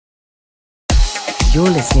You're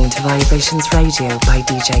listening to VIBErations Radio by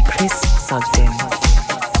DJ Cwsugden.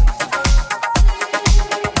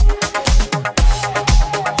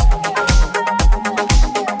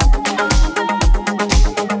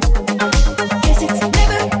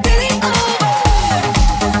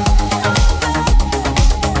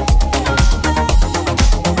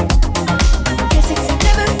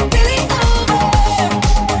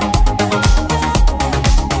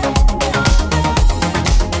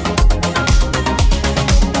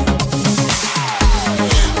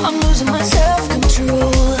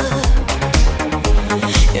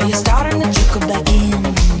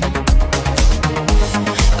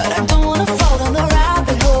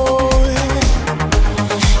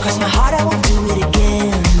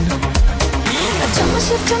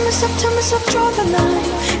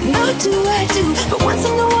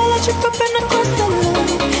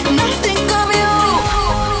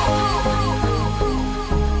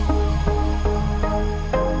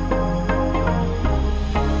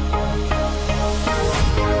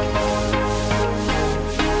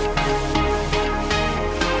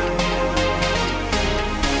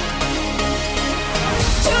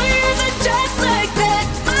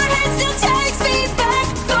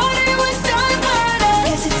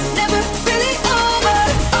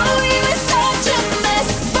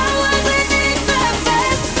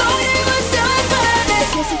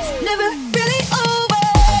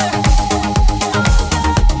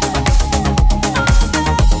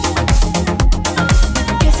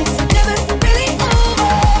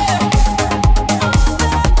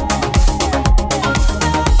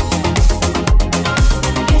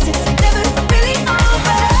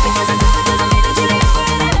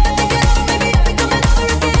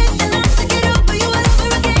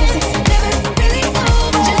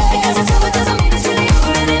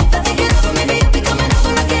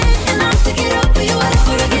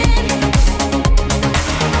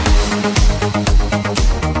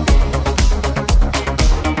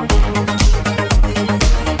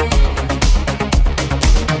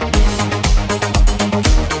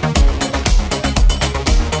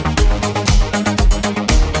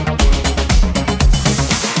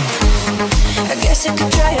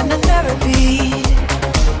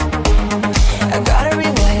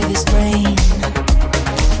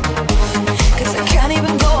 Can't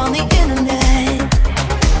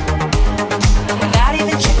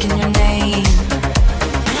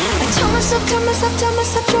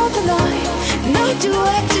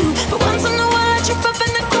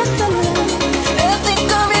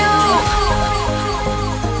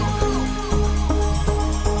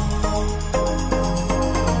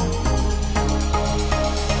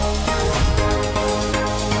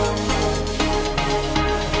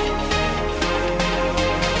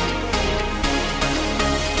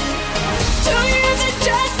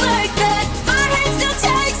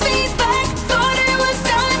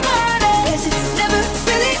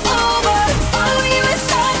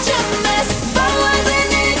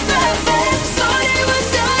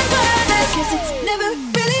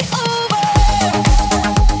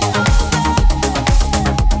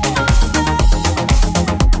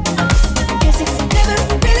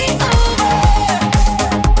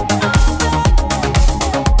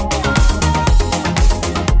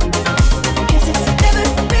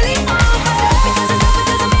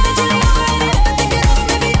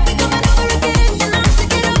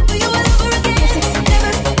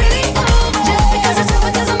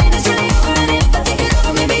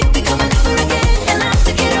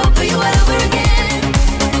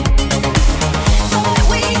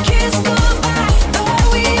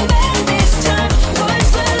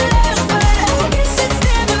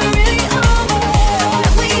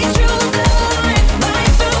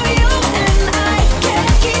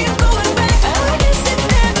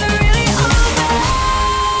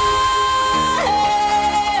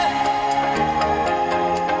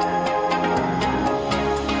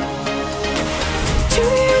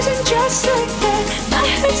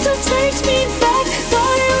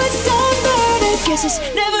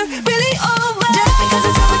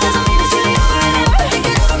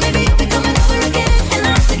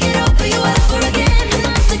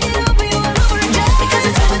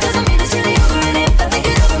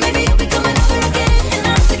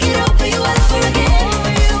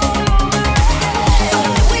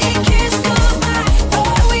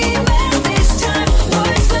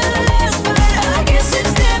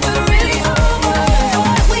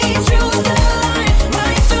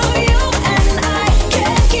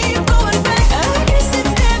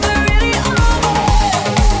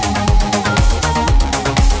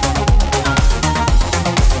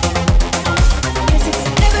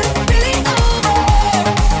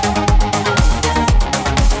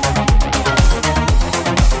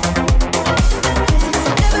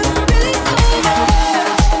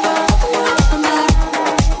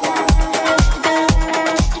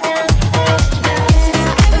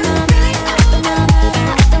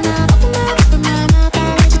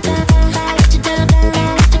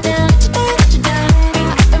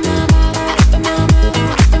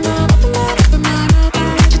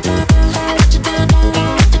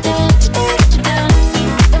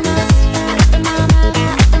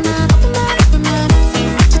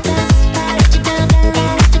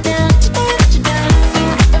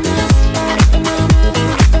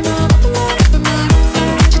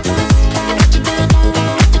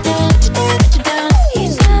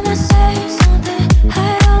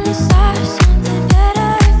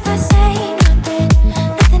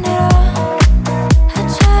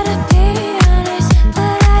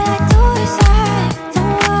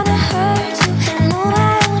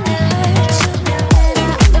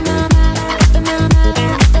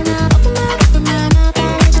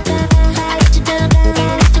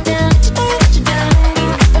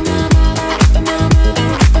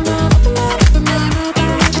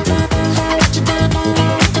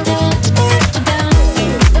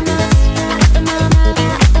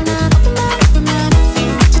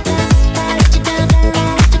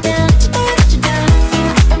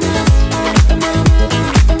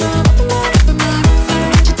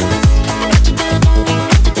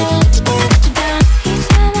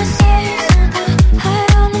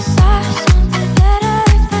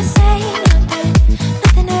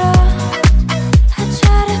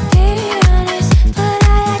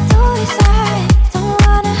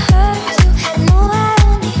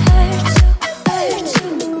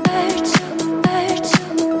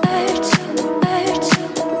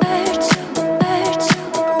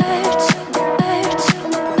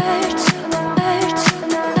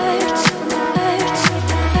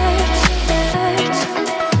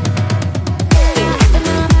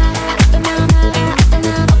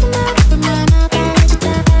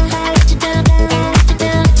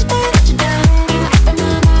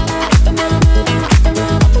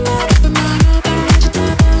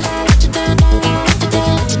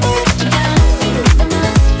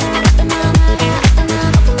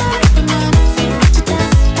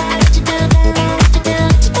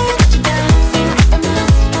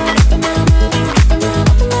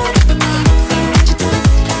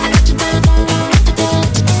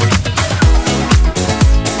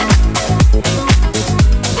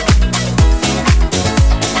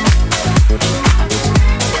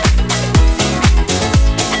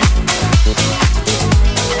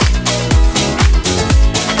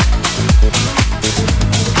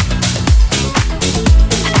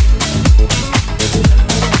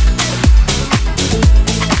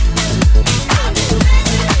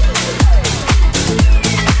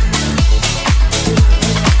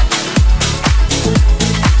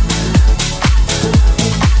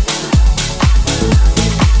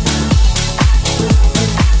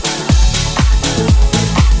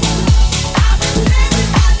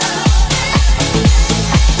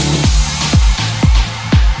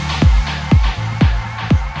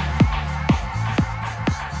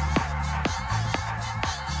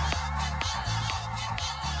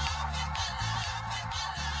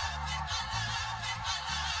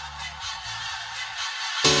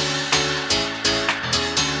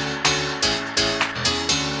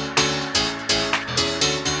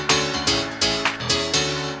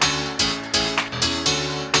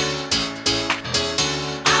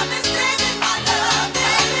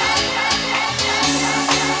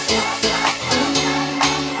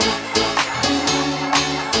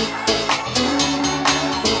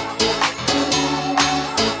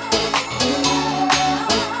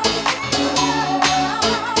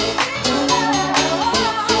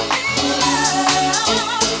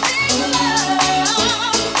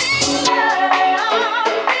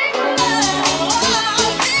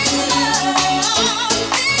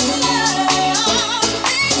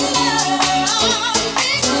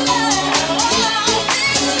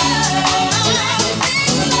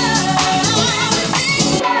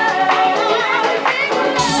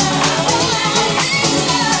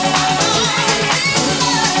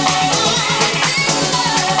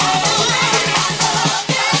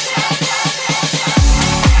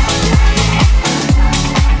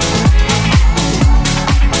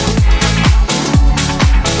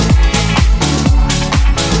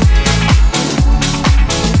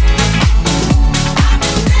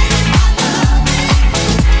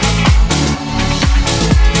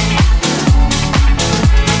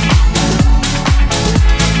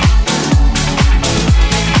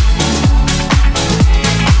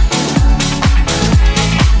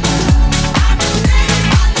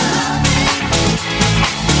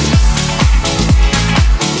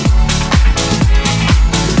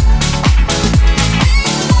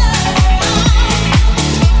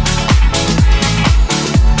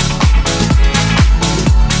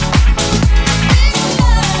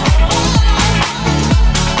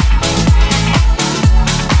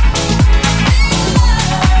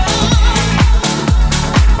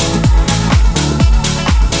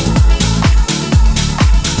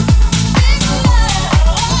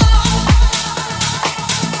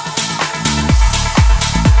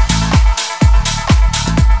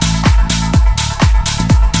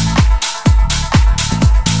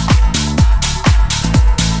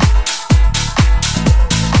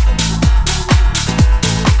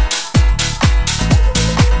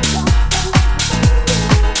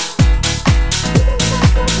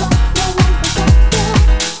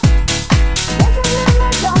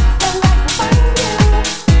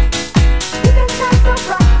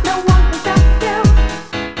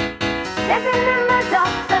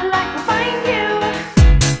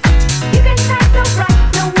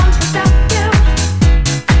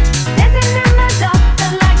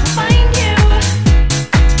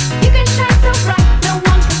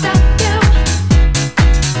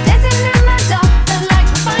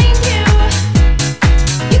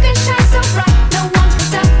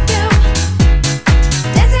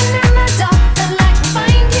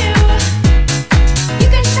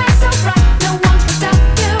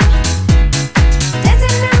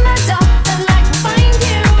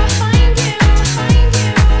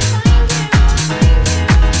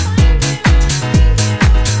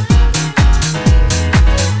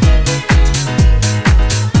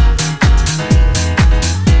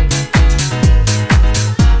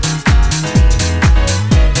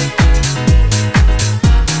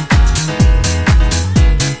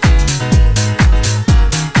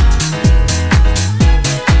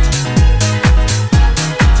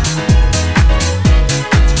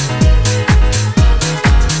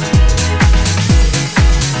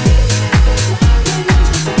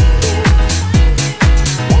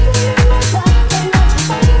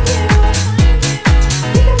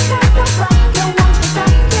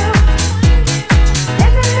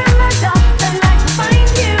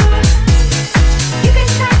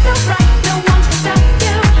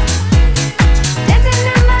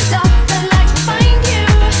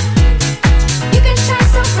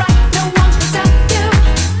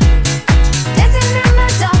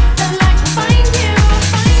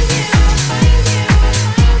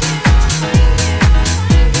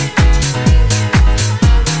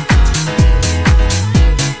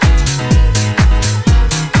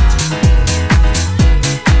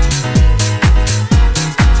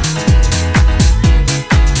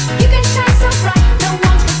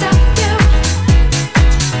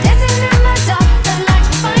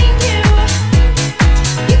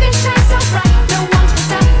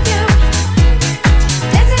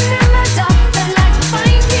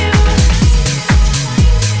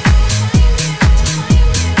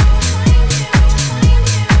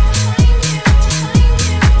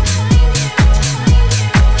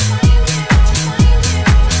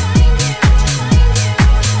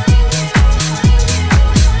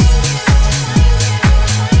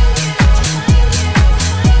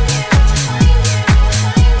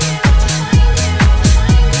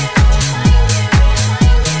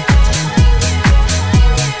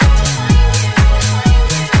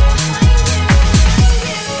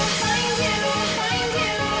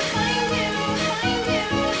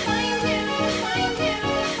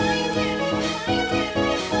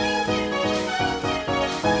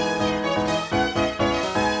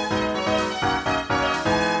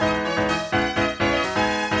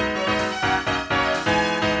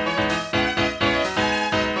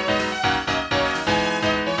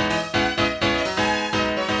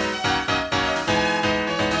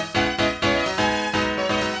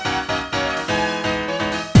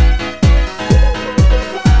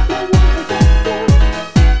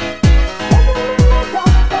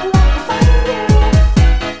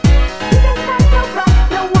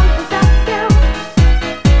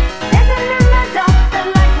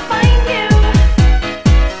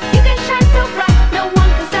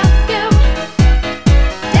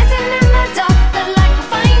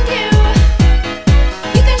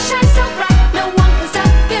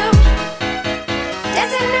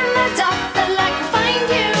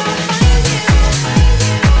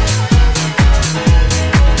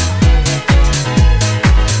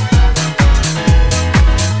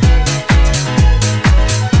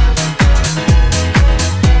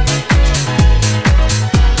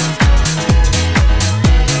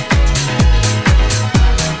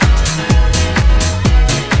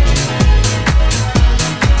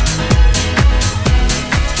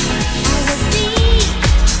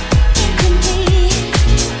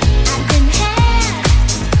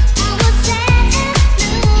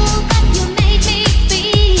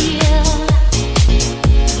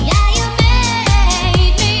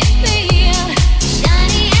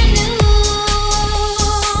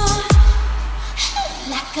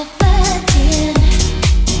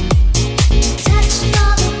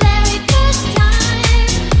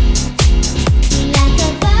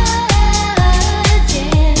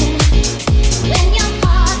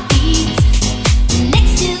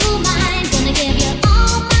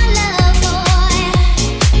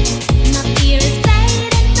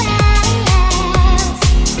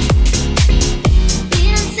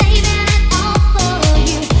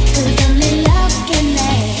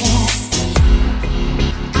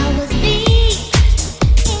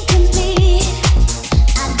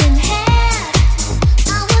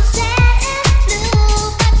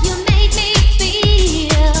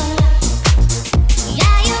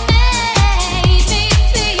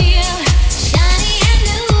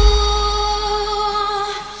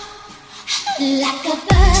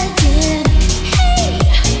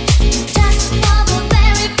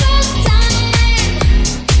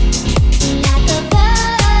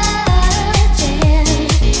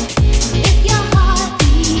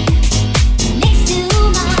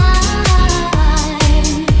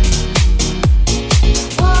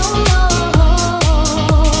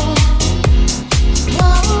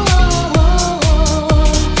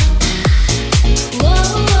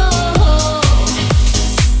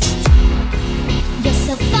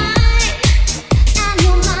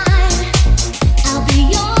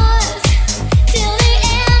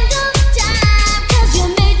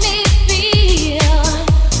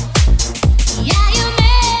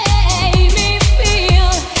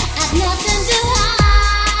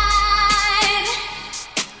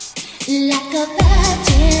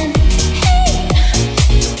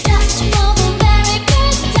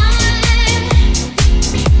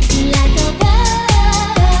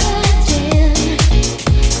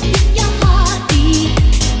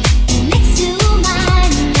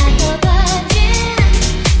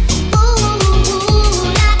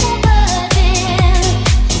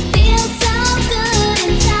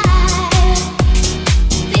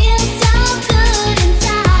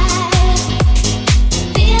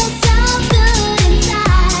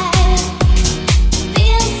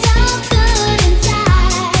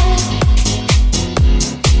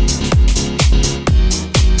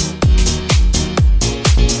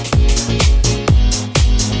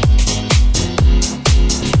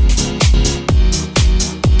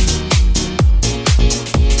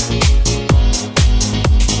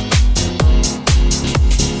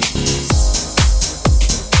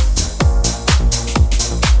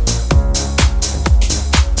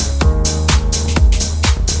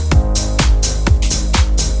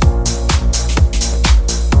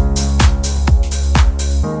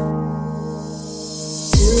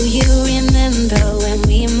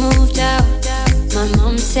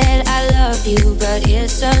said I love you, but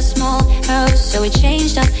it's a small house. So we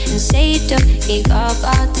changed up and saved up, gave up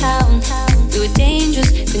our town. We were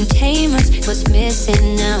dangerous, couldn't tame us. What's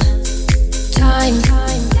missing now? Time.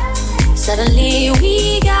 Suddenly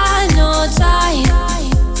we got no time.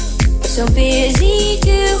 We're so busy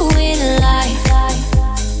doing life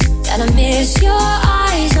that I miss your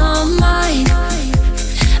eyes on mine.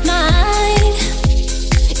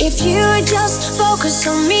 If you just focus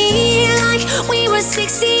on me like we were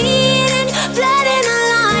 16 and blood in our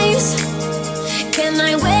lives. Can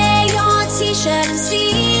I wear your t-shirt and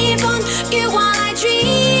sleep on you while I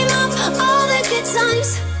dream of all the good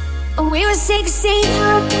times? We were 16.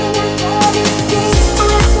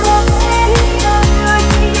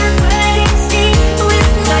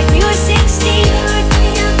 Like we were 16.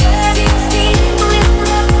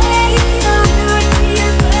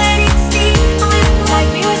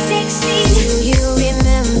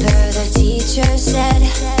 Teacher said,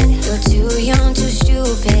 you're too young, too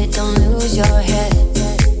stupid, don't lose your head.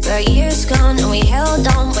 But years gone and we held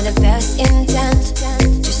on with the best intent.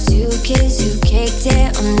 Just two kids who kicked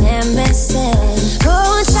it on MSN.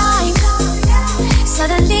 Oh, time.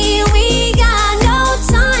 Suddenly we got no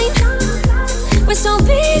time. We're so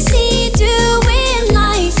busy doing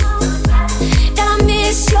life that I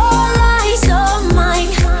miss your lies on mine.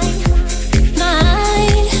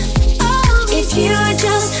 If you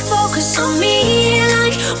just focus on me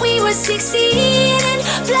like we were 16 and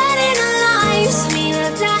blood in our lives.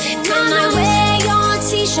 Can I wear your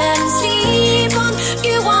t-shirt and sleep on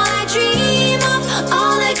you while I dream of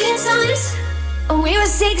all the good times? We were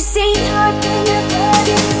 16.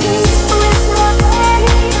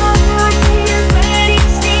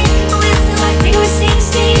 Like we were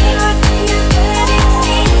 16.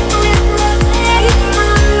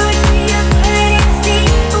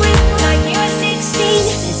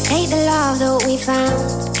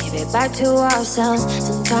 Back to ourselves.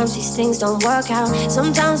 Sometimes these things don't work out.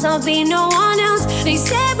 Sometimes there'll be no one else. They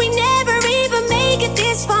said we never even make it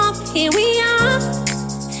this far. Here we are.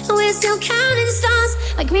 We're still counting stars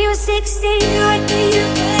like we were 16. Like we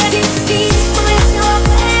were 16.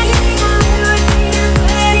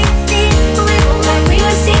 Like we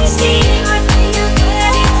were 16.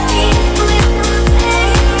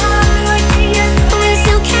 We're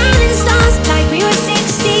still counting stars like we were 16.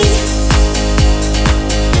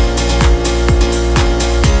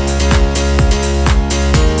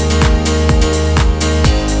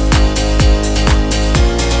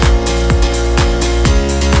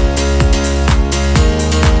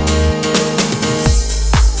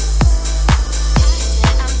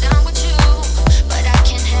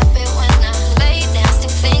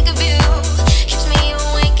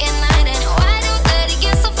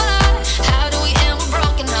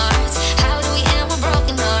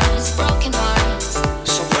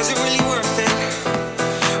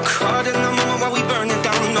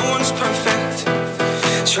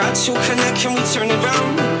 To connect, can we turn it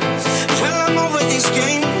around? Well, I'm over this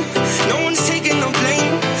game. No one's taking no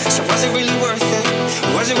blame. So was it really worth it?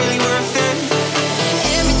 Was it really worth it?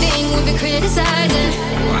 Everything we've been criticizing.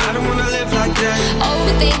 Well, I don't wanna live like that.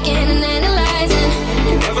 Overthinking and analyzing.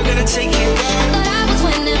 You're never gonna take it back. I thought I was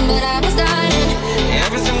winning, but I was dying.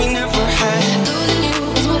 Everything we never had. Losing you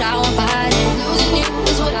is what I want fighting. Losing you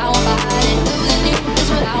is what I want fighting. Losing you is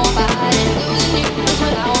what I want fighting. Losing you is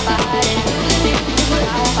what I want fighting. Losing you is what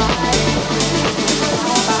I want fighting.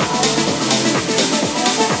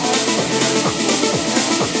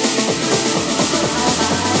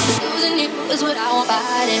 Losing you is what I want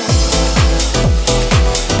fighting.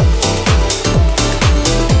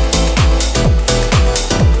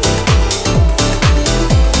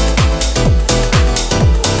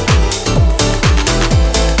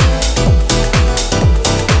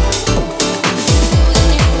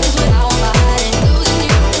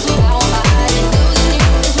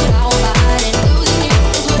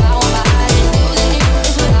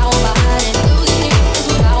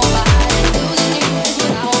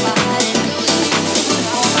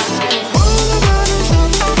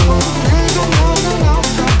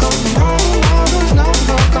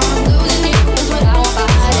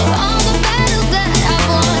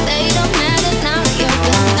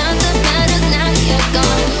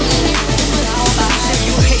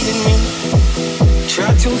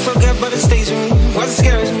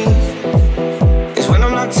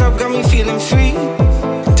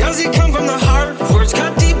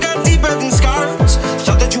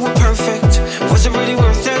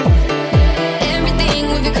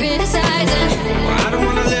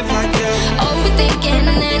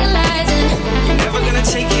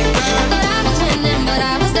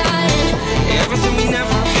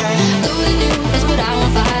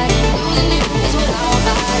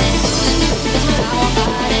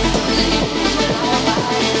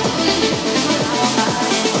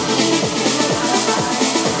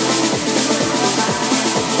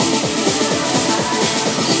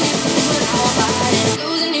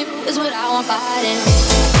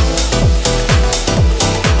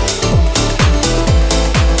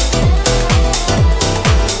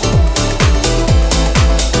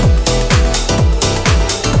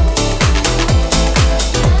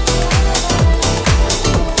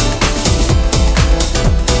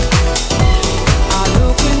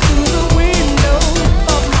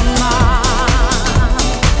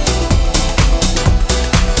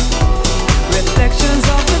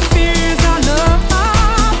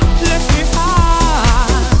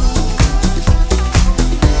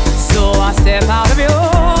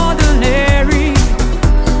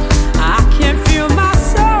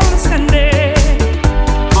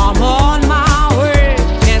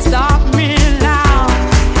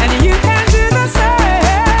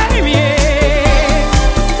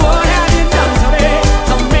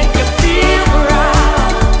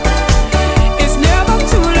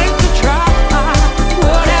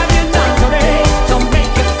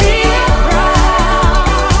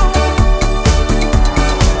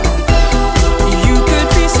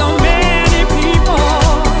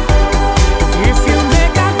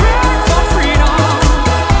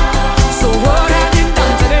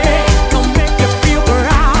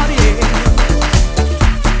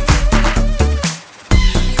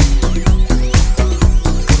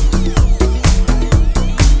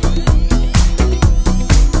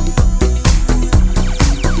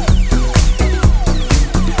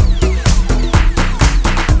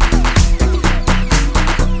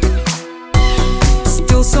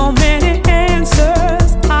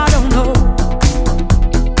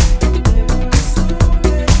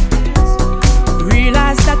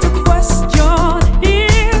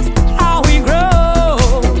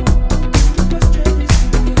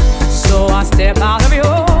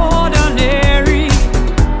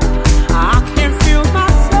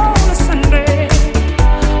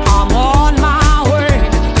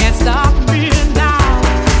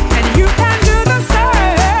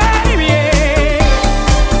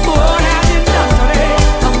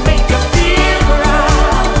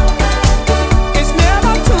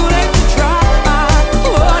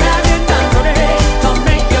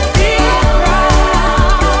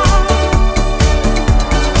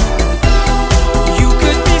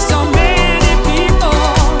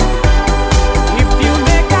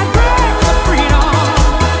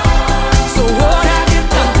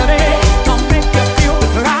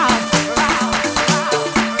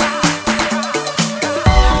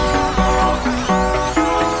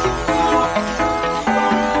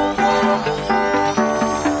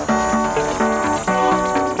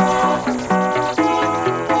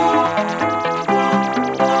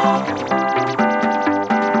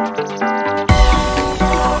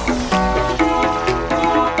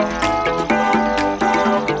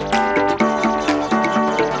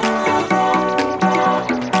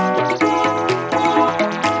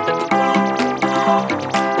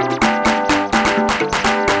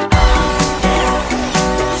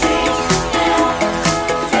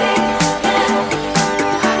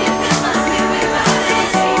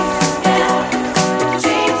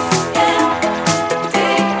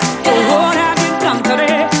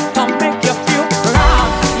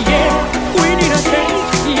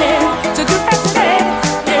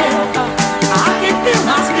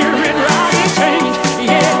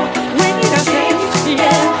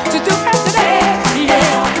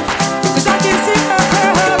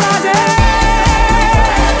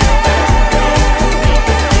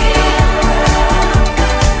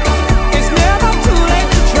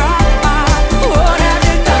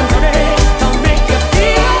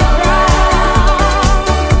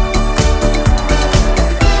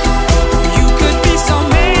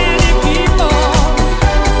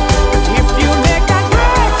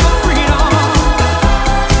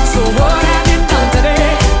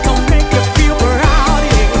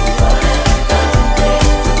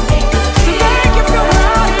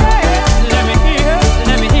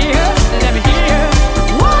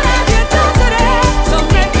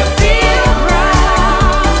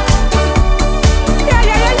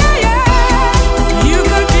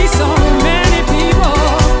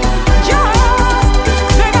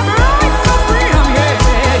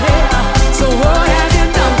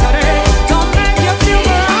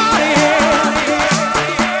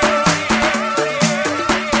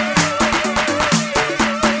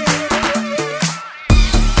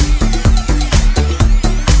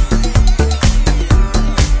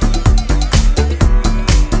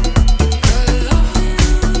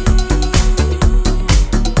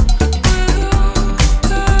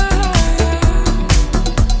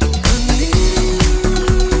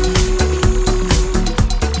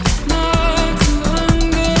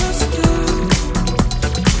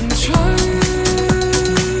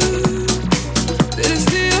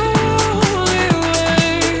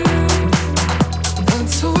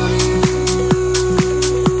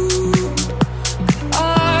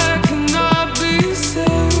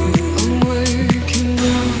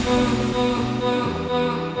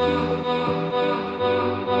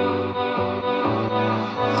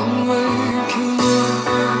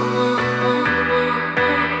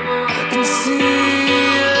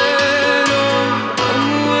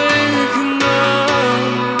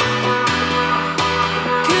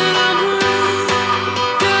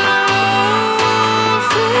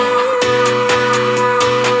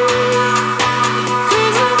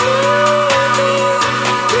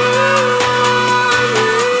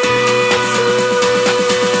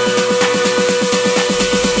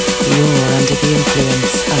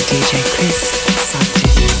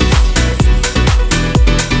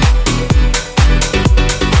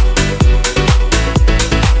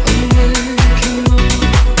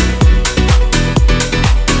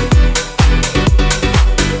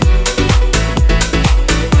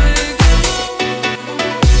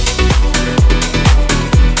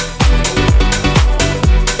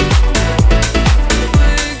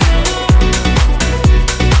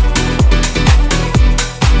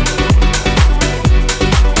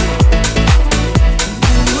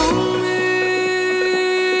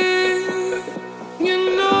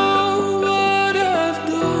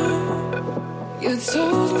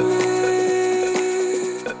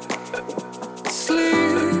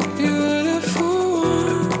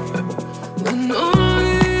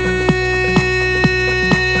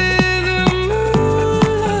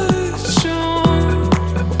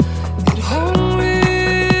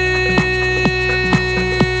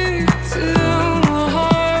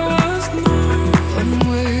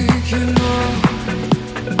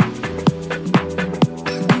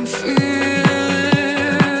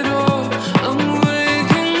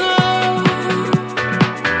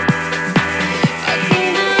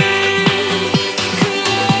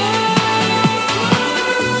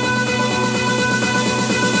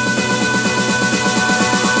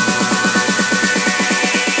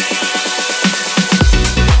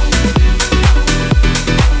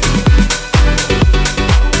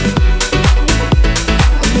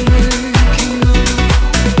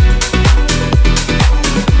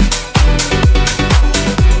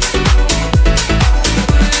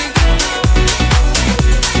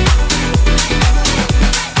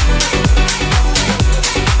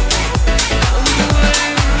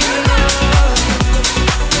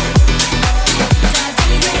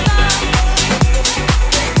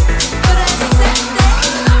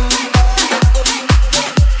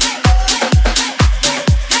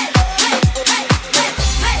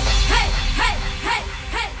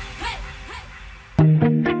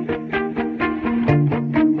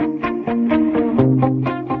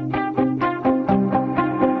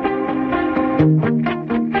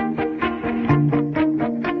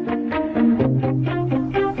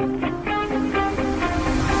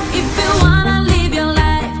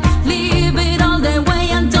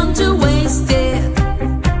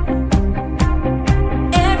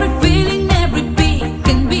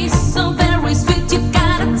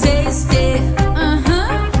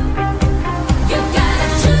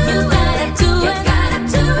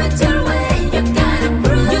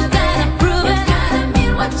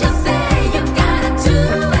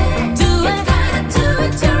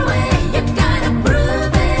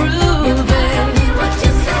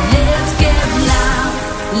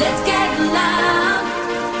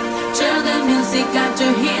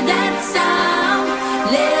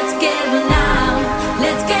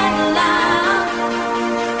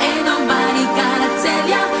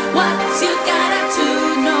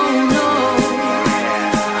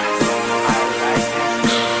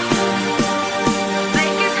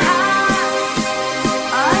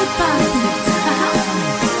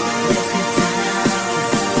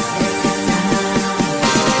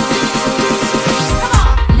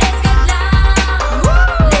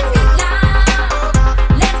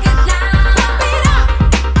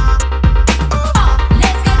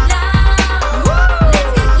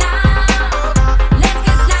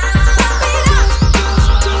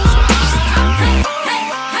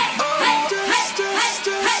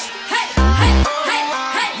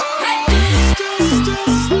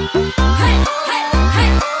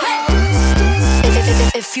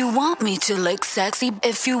 if you want me to look sexy,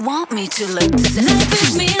 if you want me to look sexy.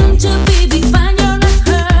 Nothing's meant to be defined, you're not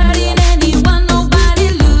hurting anyone,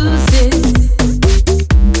 nobody loses.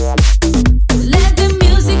 Let the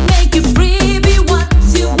music make you free, be what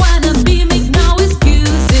you wanna be, make no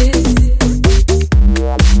excuses.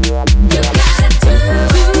 You gotta do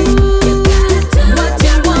what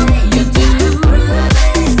you want, you do.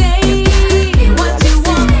 Say what you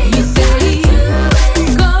want, you say.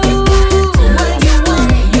 Go where you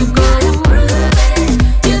want, you go.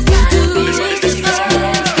 Just do it.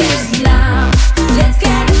 Let's get loud, let's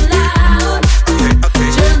get loud.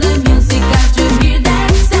 Turn the music up to hear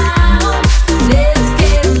that sound. Let's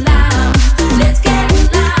get loud, let's get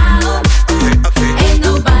loud. Ain't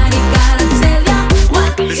nobody gotta tell ya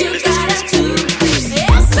what you gotta do.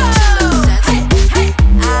 Eso. Hey, hey,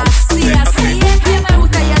 así, así es que me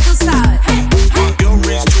gusta, ya tú sabes. Hey, hey. Your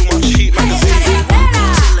reach too much heat magazine.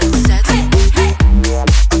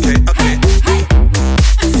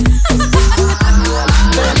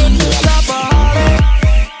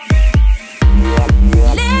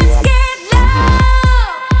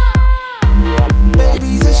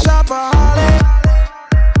 Baby's a shopaholic.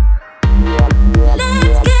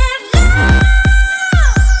 Let's get loud.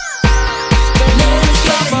 Let's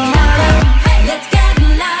get loud. Let's get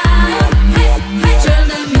loud. Hey, hey. Turn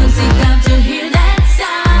the music up to hear that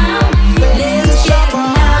sound. Let's get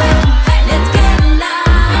loud. Let's get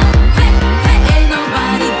loud. Hey, hey. Ain't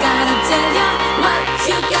nobody gotta tell ya what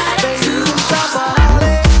you gotta do.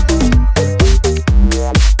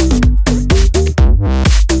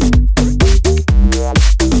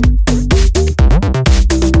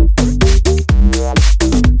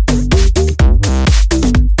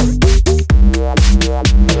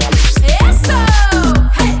 Eso.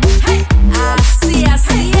 Hey, hey. Así,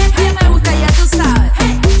 así es que me gusta, ya tú sabes.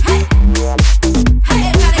 Hey, hey. Hey,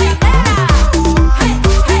 échale candela. Hey,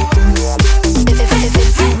 hey.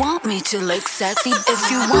 If you want me to look sexy,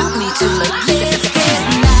 if you want me to look Let's sexy. get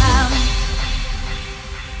loud.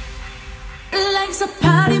 Life's a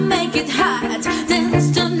party, make it hot.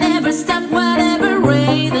 Dance to never stop, whatever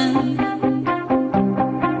rhythm.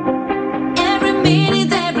 Every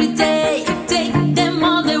minute, every day, take them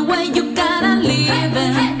all the way. You gotta live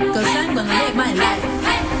it, 'cause I'm gonna live my life.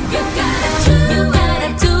 You gotta do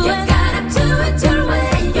it, you gotta do it your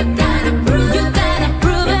way. You gotta prove it,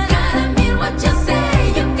 you gotta mean what you say.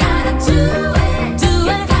 You gotta do it,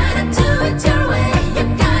 you gotta do it your way. You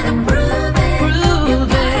gotta prove it, you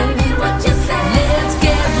gotta mean what you say. Let's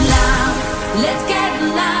get loud, let's get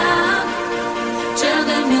loud. Turn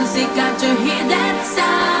the music up to hear that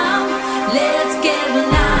sound. Let's get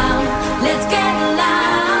loud, let's get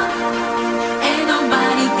loud. Ain't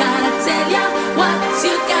nobody gotta tell ya what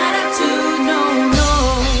you gotta do, no, no.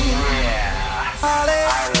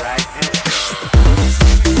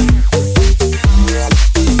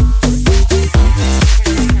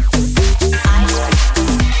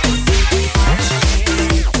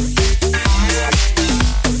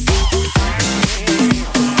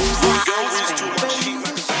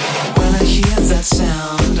 When I hear that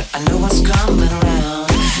sound, I know what's coming around.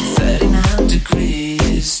 39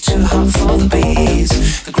 degrees, too hot for the bees.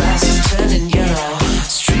 The grass is turning yellow,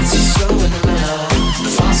 streets are slow and mellow. The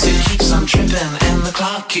faucet keeps on dripping and the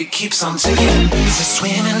clock it keeps on ticking. The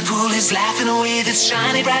swimming pool is laughing away with its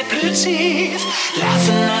shiny bright blue teeth,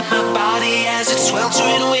 laughing at my body as it's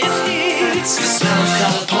sweltering with heat. The smell of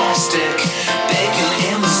colored plastic, baking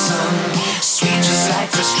in the sun, sweet just like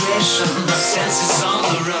frustration. My senses on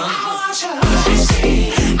the run. I want your love, you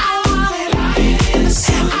see. I want it lying in the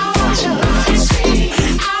sun. I want your love, you see.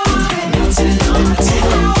 I want it melting on my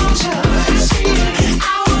tongue. I want your love, you see.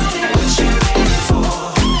 I want it what you're ready for.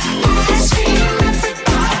 Ice cream,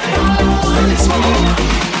 everybody. All I want is more.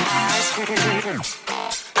 Ice cream.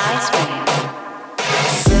 Ice cream.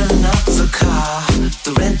 Filling up the car,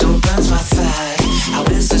 the red door burns my thigh. How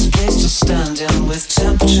is this place still standing with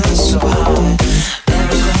temperatures so high?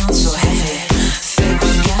 Merry-go-round so heavy, thick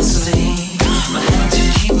with gasoline. My hands to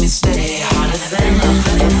keep me steady, harder than I've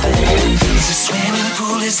ever been. The swimming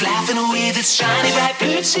pool is laughing away with its shiny bright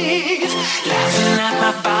blue teeth, laughing at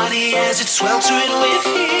my body as it's sweltering with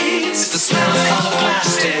heat. The smell of colored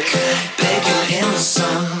plastic, baking in the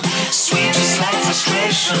sun, sweet just like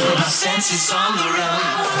frustration. My senses on the run.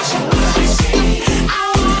 I want your love, you see. I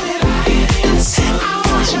want it lying in the sun. I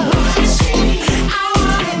want your love, you see. I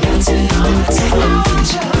want it melting on my tongue. I want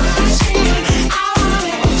your love, you see. I want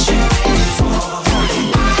it what you're ready for.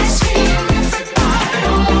 Ice cream, everybody.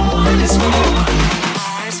 All I want is more.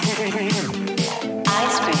 Ice cream.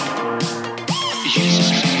 Ice cream.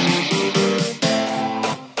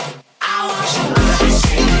 I want your love, you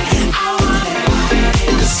see. I want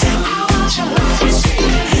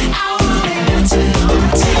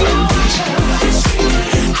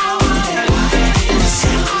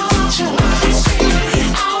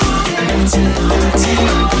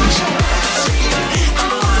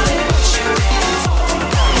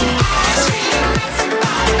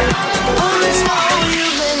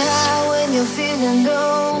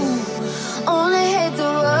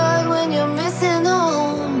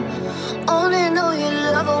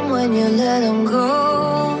let them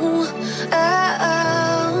go.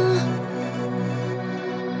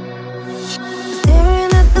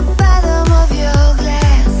 Staring at the bottom of your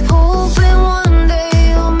glass, hoping one day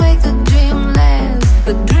you'll make the dream last.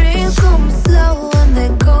 But dreams come slow and they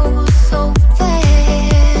go so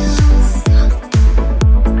fast.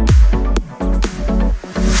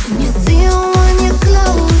 And you see them when you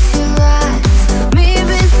close your eyes.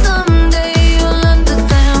 Maybe someday you'll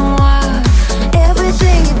understand why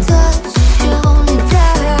everything you touch, you only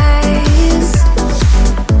dies.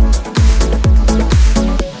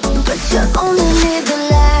 But you only need the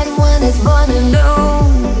light when it's burning low.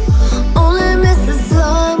 Only miss the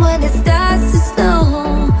sun when it starts to snow.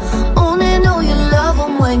 Only know you love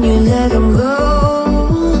them when you let them go.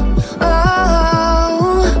 Oh,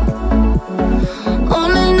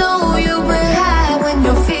 only know you've been high when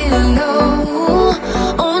you're feeling low.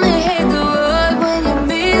 Only hate the road when you're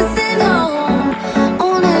missing home.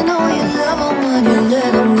 Only know you love them when you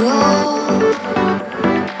let them go.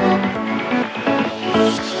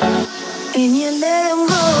 And you let them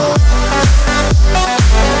go.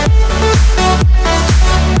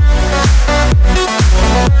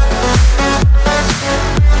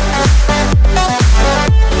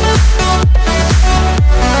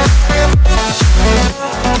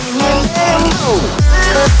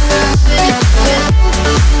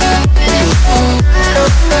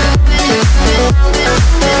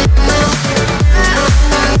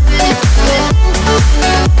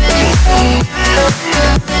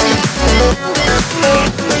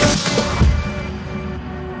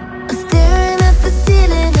 Staring at the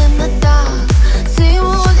ceiling in the dark, same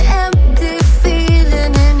old empty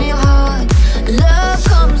feeling in your heart. Love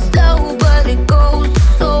comes slow, but it goes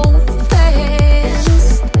so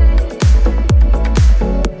fast.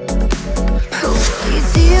 You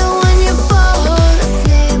see it when you fall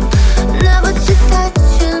asleep, never to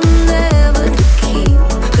touch and never to keep.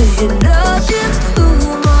 'Cause you loved it too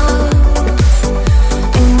much,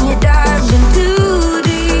 and you dived in too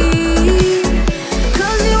deep.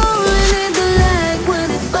 'Cause you only need the light when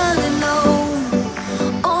it's burning low.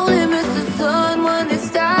 Only miss the sun when it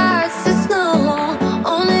starts to snow.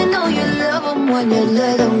 Only know you love them when you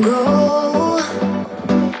let them go.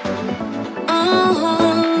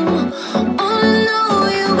 Only know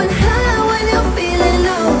you've been high when you're feeling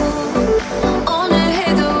low. Only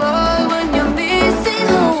hate the road when you're missing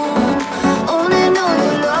home. Only know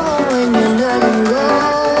you love them when you let them go.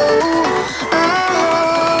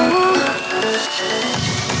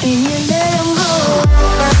 And you let them go.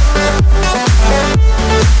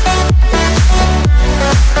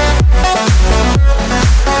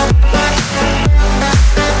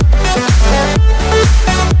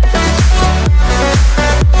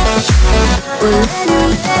 Well, let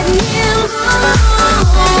him go.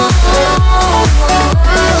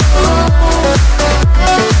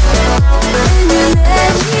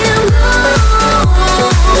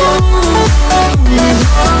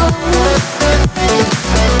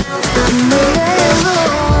 And you let him go.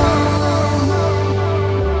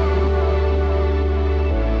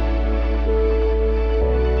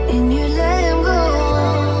 And you let him go.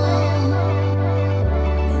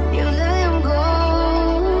 You let him go.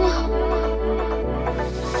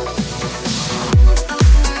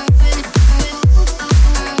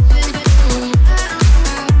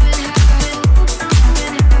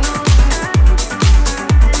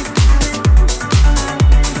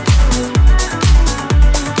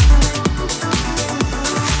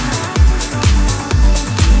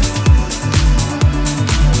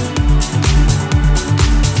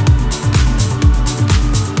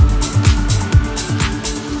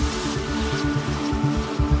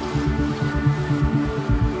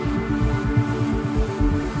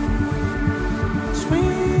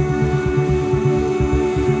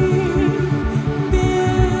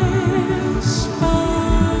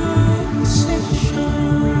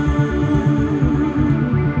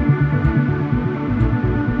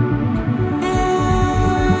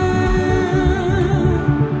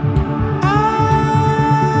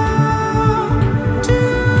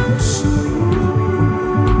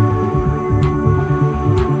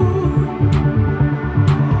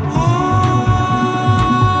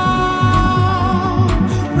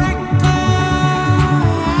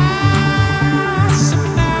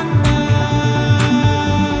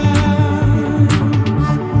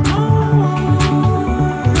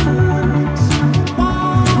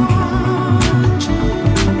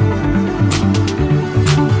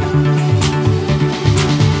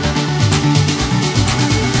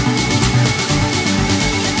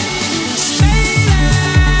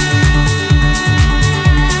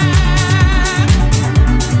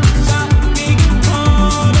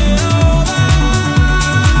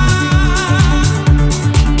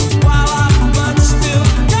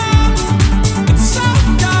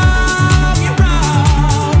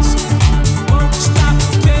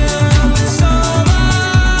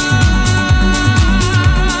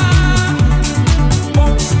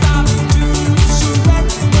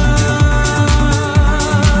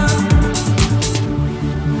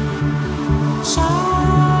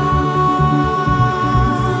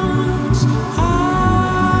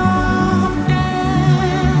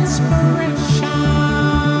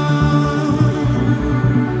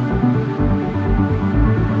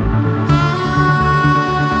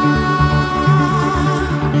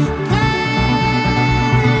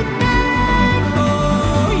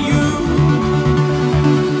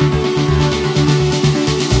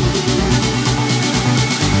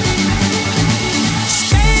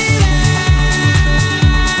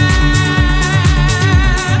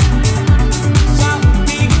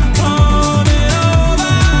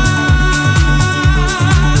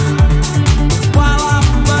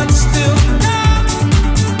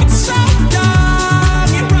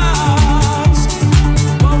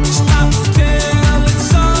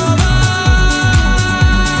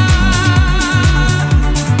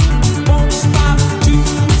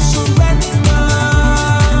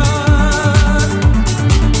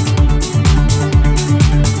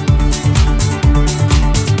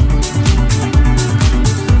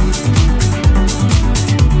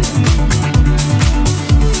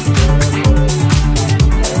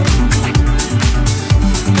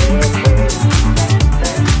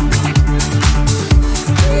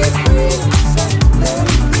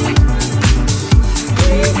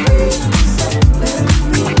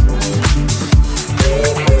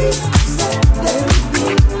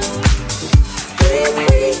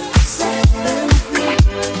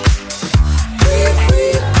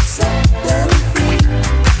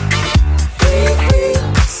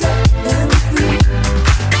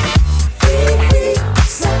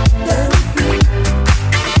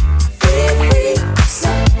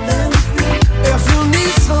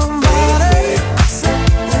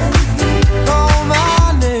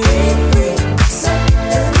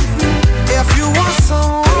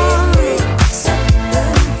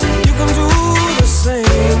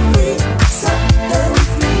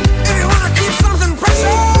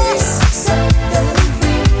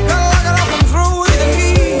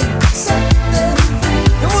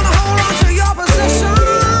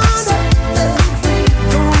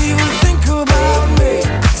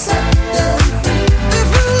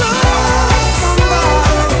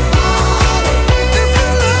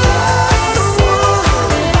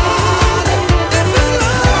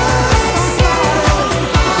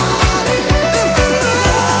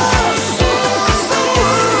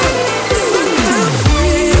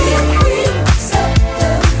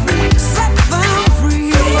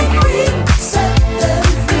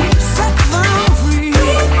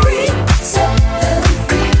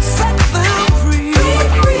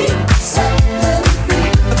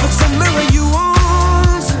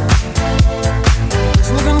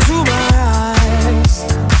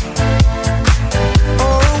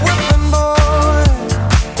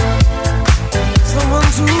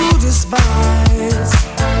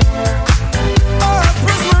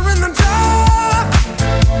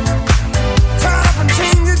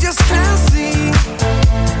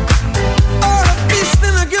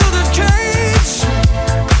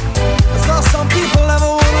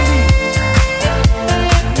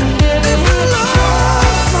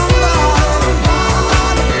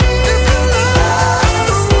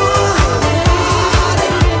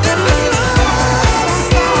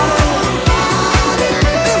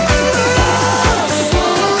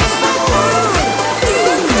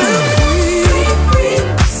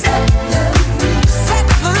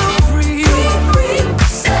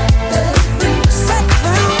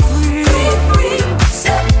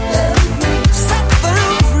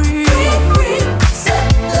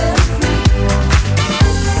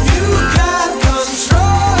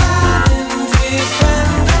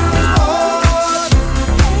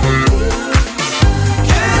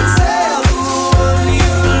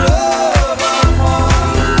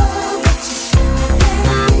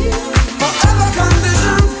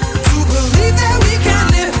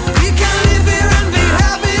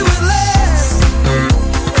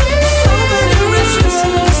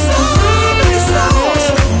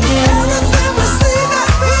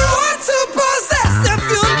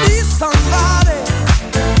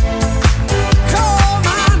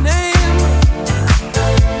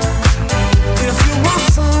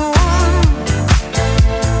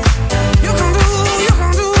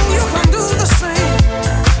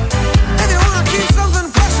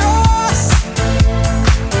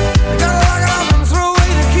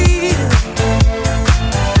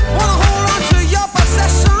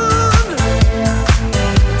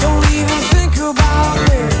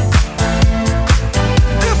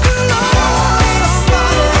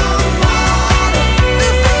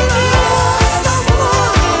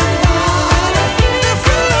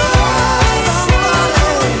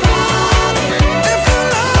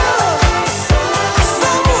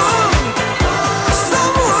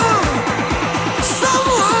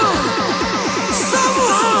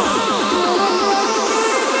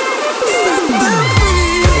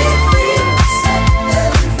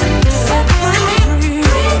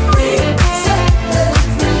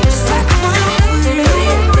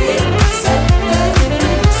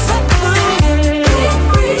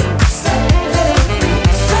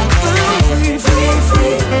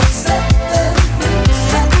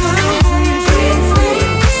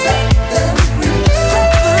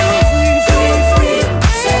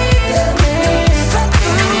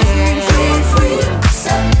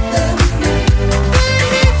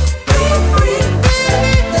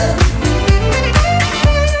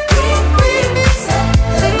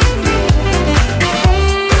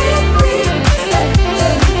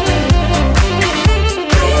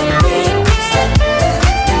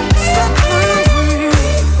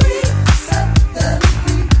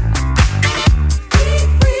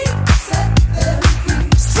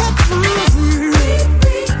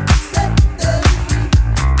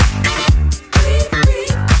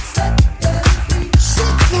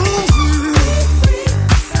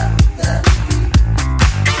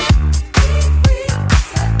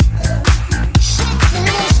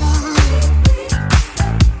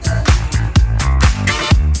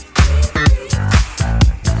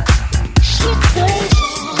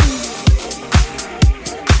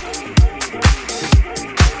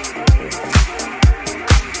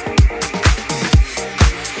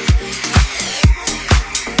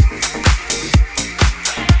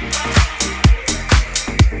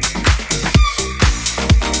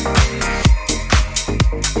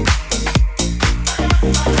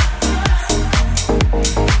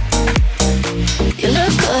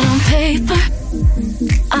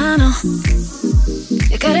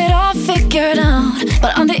 You got it all figured out,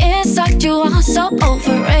 but on the inside you are so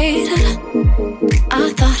overrated.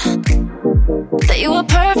 I thought that you were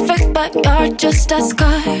perfect, but you're just as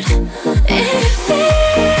good. If you feel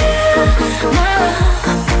my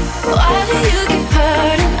love, why do you keep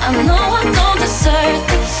hurting? I know I don't deserve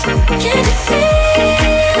this. Can't you feel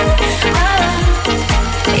my love?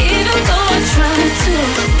 Even though I try to,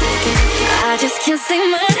 I just can't say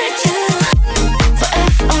mine at you.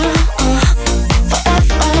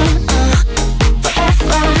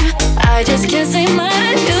 I just can't say mine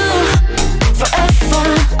at you. Forever,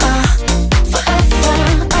 forever,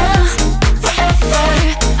 forever.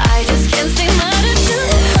 I just can't say mine at you.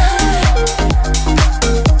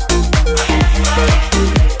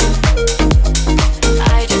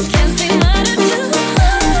 I just can't say mine at you.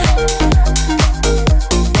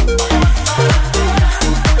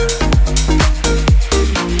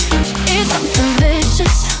 It's something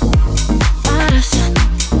vicious about us.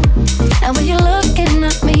 And when you're looking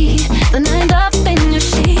at me, then I end up in your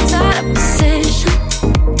sheets out of position.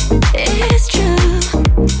 It's true,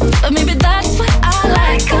 but maybe that's what I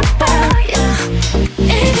like about you.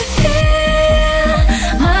 If you feel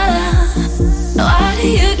my love, why do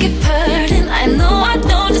you keep hurting? I know I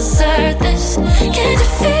don't deserve this. Can't you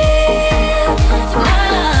feel my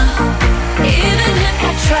love? Even if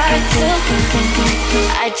I try to,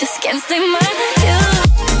 I just can't stay mine at you.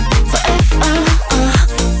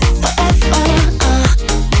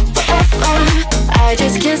 I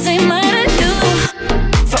just can't say mine at you.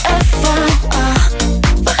 Forever,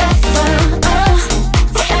 forever,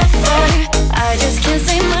 forever. I just can't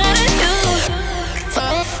say mine at you.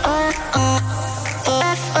 Forever,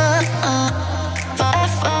 forever.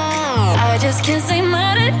 I just can't say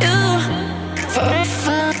mine at you.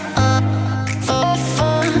 Forever, forever,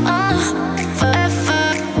 forever.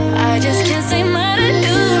 I just can't say mine at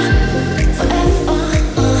you. Forever,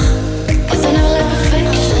 'cause I never let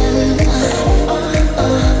perfection.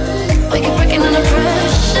 We keep breaking under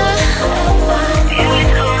pressure.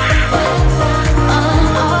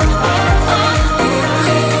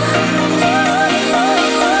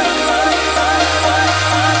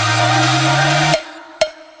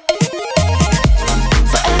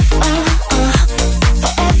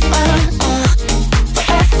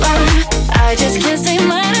 I just can't say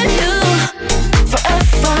mine at you.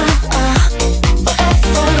 Forever, forever,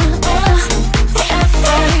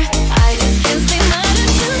 forever. I just can't say mine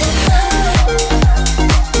at you.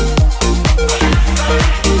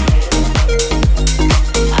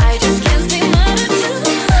 I just can't say mine at you.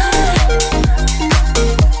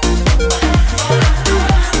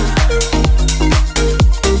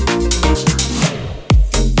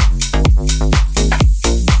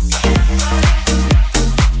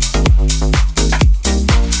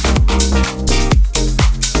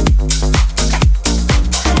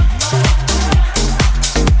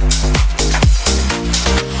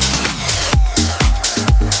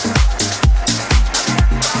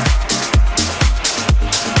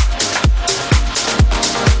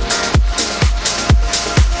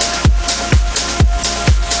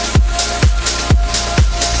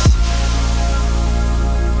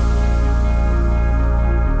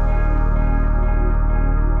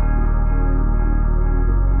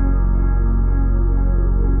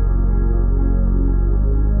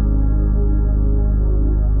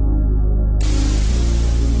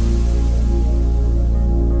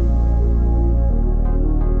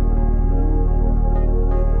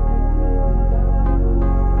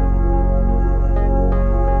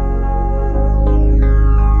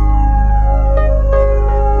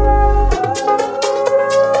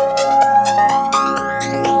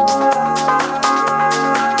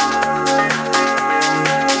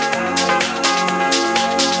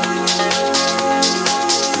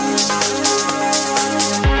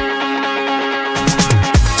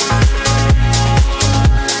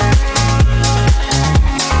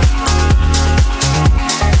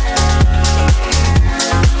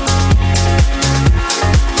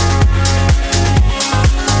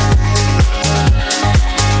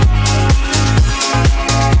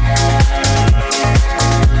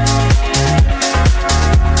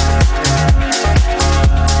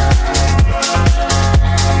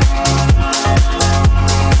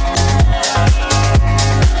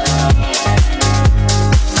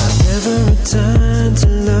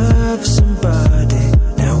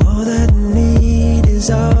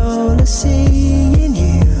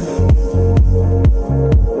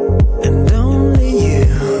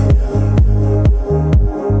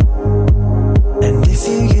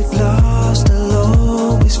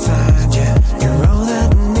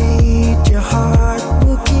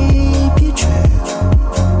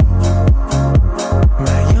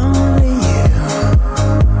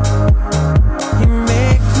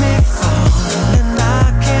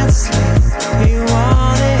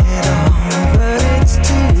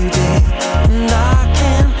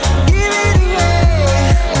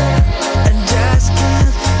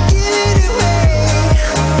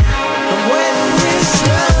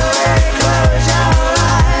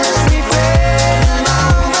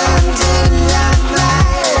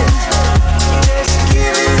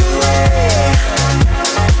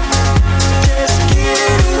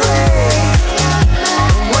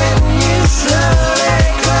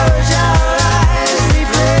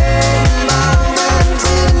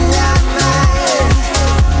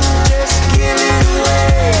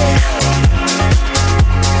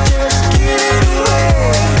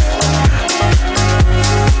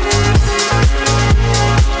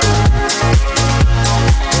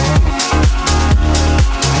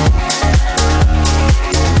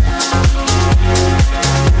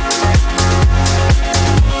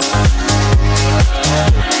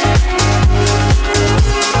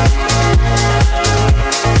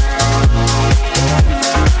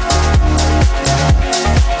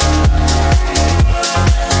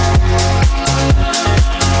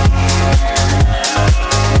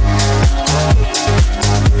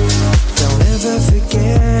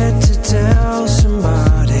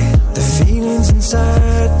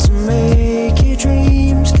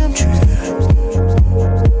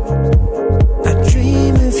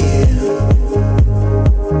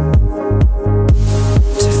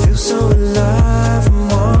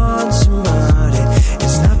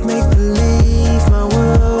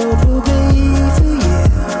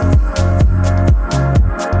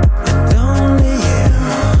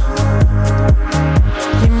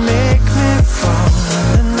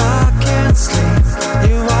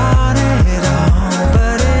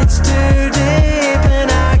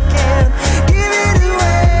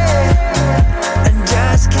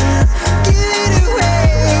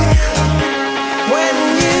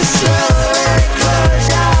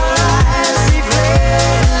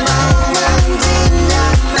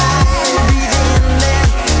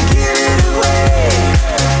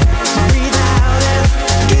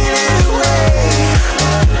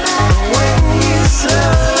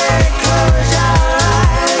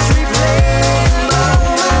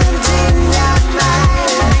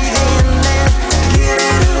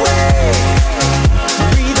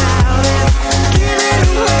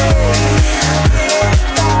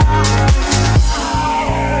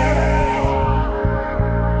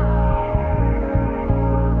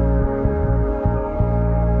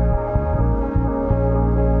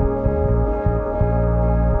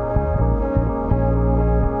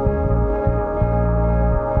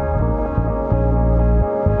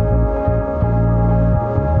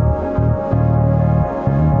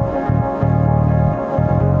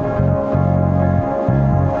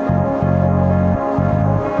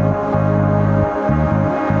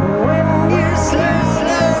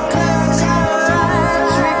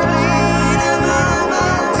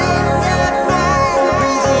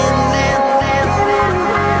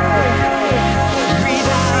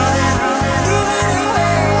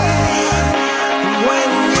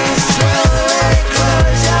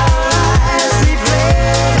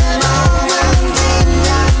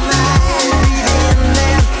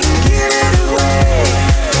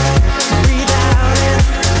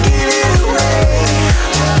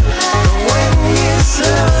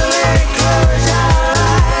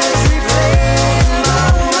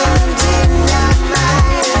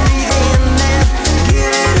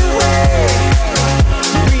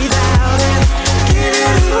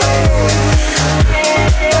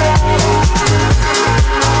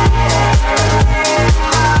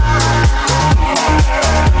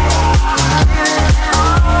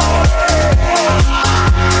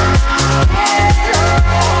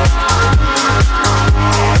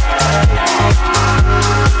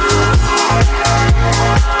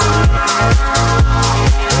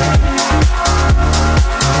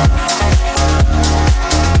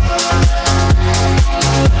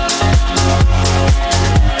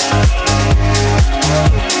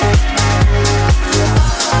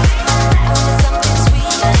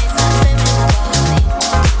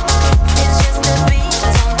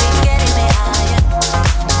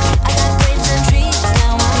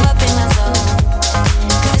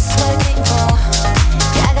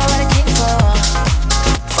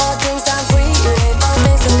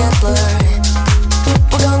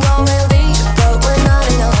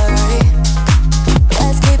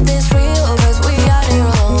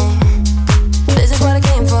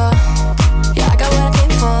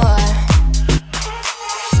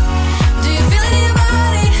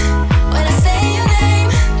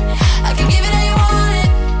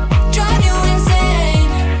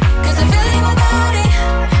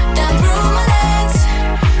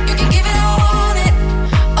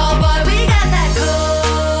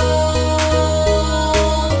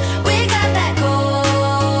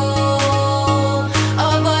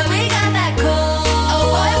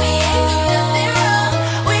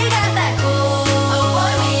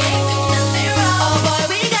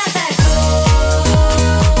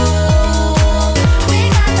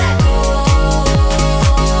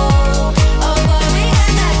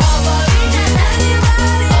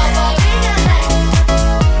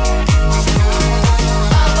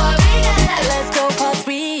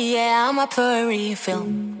 up for a refill.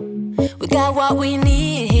 We got what we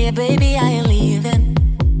need here, baby, I ain't leaving.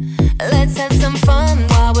 Let's have some fun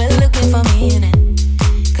while we're looking for meaning.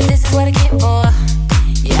 Cause this is what I came for.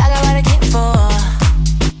 Yeah, I got what I came for.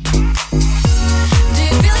 Do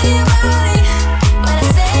you feel it in your body when I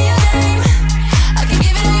say your name? I can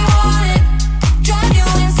give it all you want it, drive you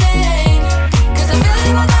insane. Cause I feel it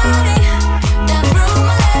in my body, down through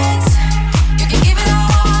my legs. You can give it all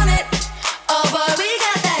I want it. Oh boy, we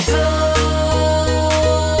got that gold.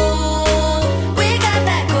 We got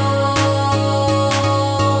that gold.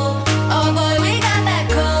 Oh boy, we got that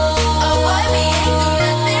gold. Oh boy, we ain't do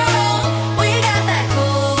nothing wrong. We got that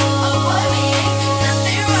gold. Oh boy, we ain't do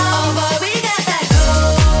nothing wrong. Oh boy, we got that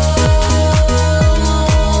gold.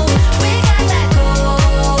 We got that gold.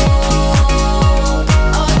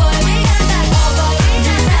 Oh boy, we got that. Oh boy, we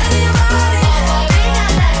got that in your body. Oh boy, we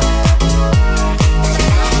got that.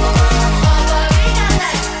 Oh boy, we got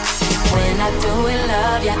that. When I do it,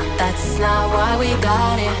 love ya, that's not why we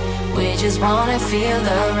got it. We just wanna feel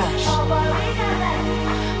the rush.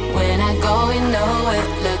 When I go, we know it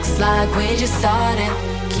looks like we just started.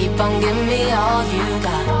 Keep on giving me all you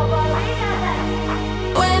got.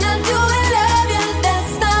 When I do it, love ya,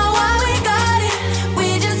 that's not why we got it. We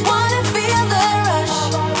just wanna feel the rush.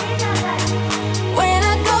 When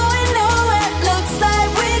I go, we know it looks like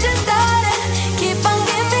we just started. Keep on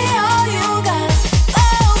giving me all you got.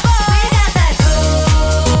 Oh boy, we got that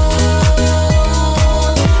gold.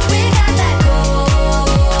 We got that gold.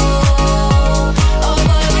 Oh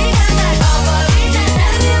boy, we got that. Oh boy, we got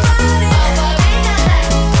that in your body. Oh boy, we got that.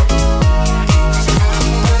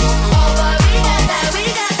 Oh boy, we got that. We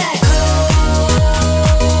got that gold.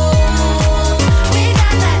 We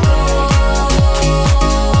got that gold.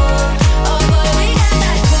 Oh boy, we got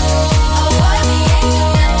that gold. Oh boy, we ain't do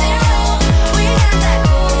nothing wrong. We got that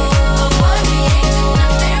gold. Oh boy, we ain't do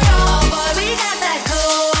nothing wrong. Oh boy, we got that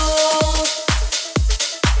gold.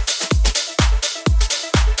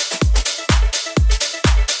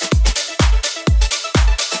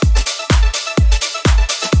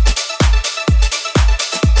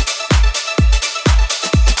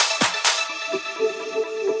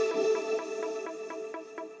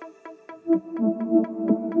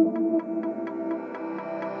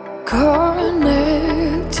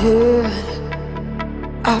 Connected,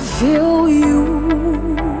 I feel you.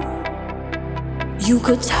 You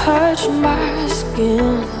could touch my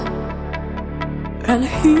skin and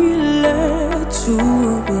heal it too.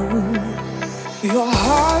 Your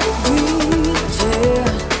heart beating,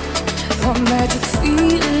 a magic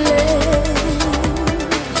feeling.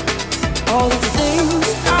 All the things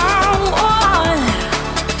I want,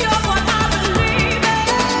 you're what I believe in.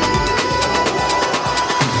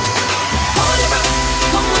 Hold your breath,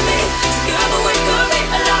 come with me. Together we could be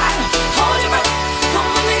alive. Hold your breath, come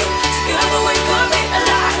with me. Together we could be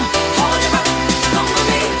alive. Hold your breath, come with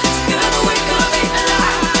me. Together we could be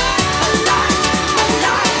alive. Alive,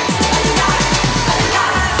 alive, alive,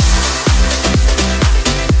 alive.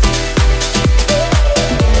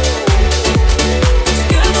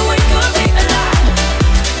 Together we could be alive.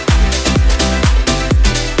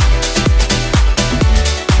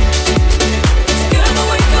 Together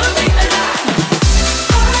we could be alive.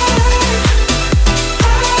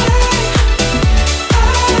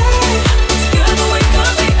 Together we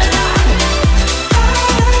could be alive.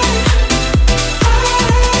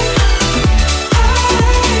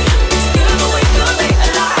 Together we could be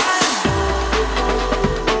alive.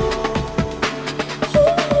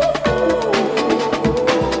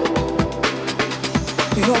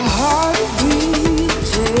 Your heart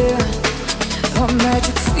beating, a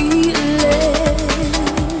magic feeling.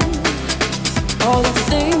 All the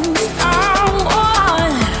things I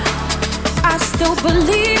want, I still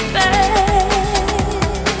believe in.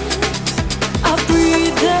 I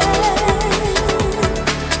breathe in,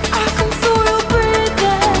 I can feel you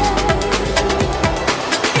breathing.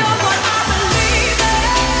 You're what I believe in.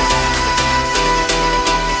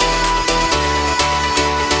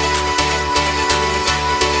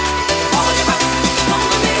 Hold your breath, come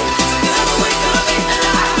with me. Together we could be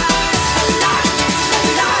alive. Alive,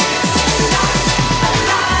 alive, alive,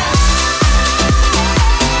 alive.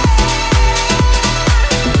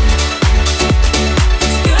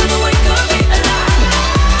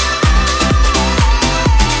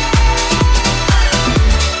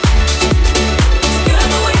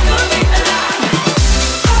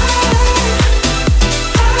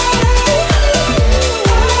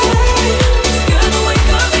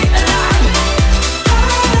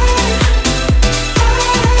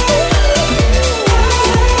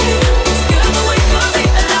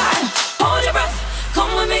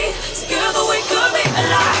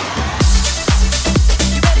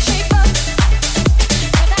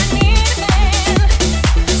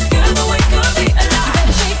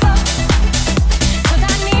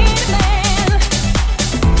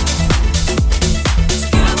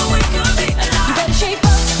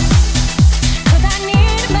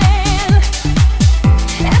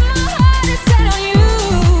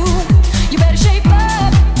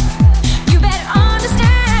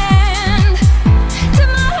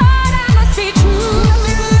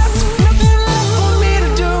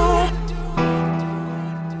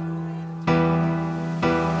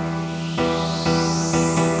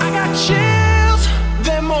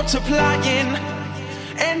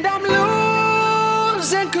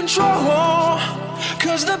 losing control.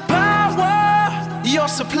 Cause the power you're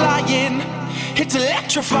supplying, it's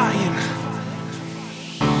electrifying.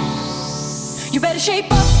 You better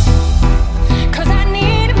shape up, cause I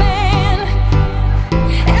need a man,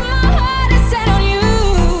 and my heart is set on you.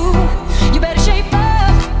 You better shape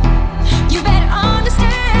up, you better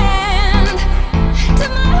understand. To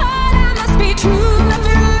my heart I must be true.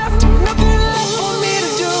 Nothing left for me to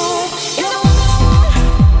do. You're the one that I want.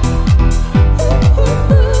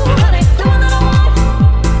 Ooh, honey, the one that I want.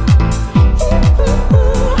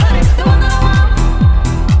 Ooh, honey, the one that I want.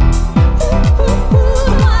 Ooh,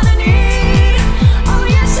 the one I need. Oh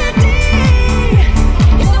yes.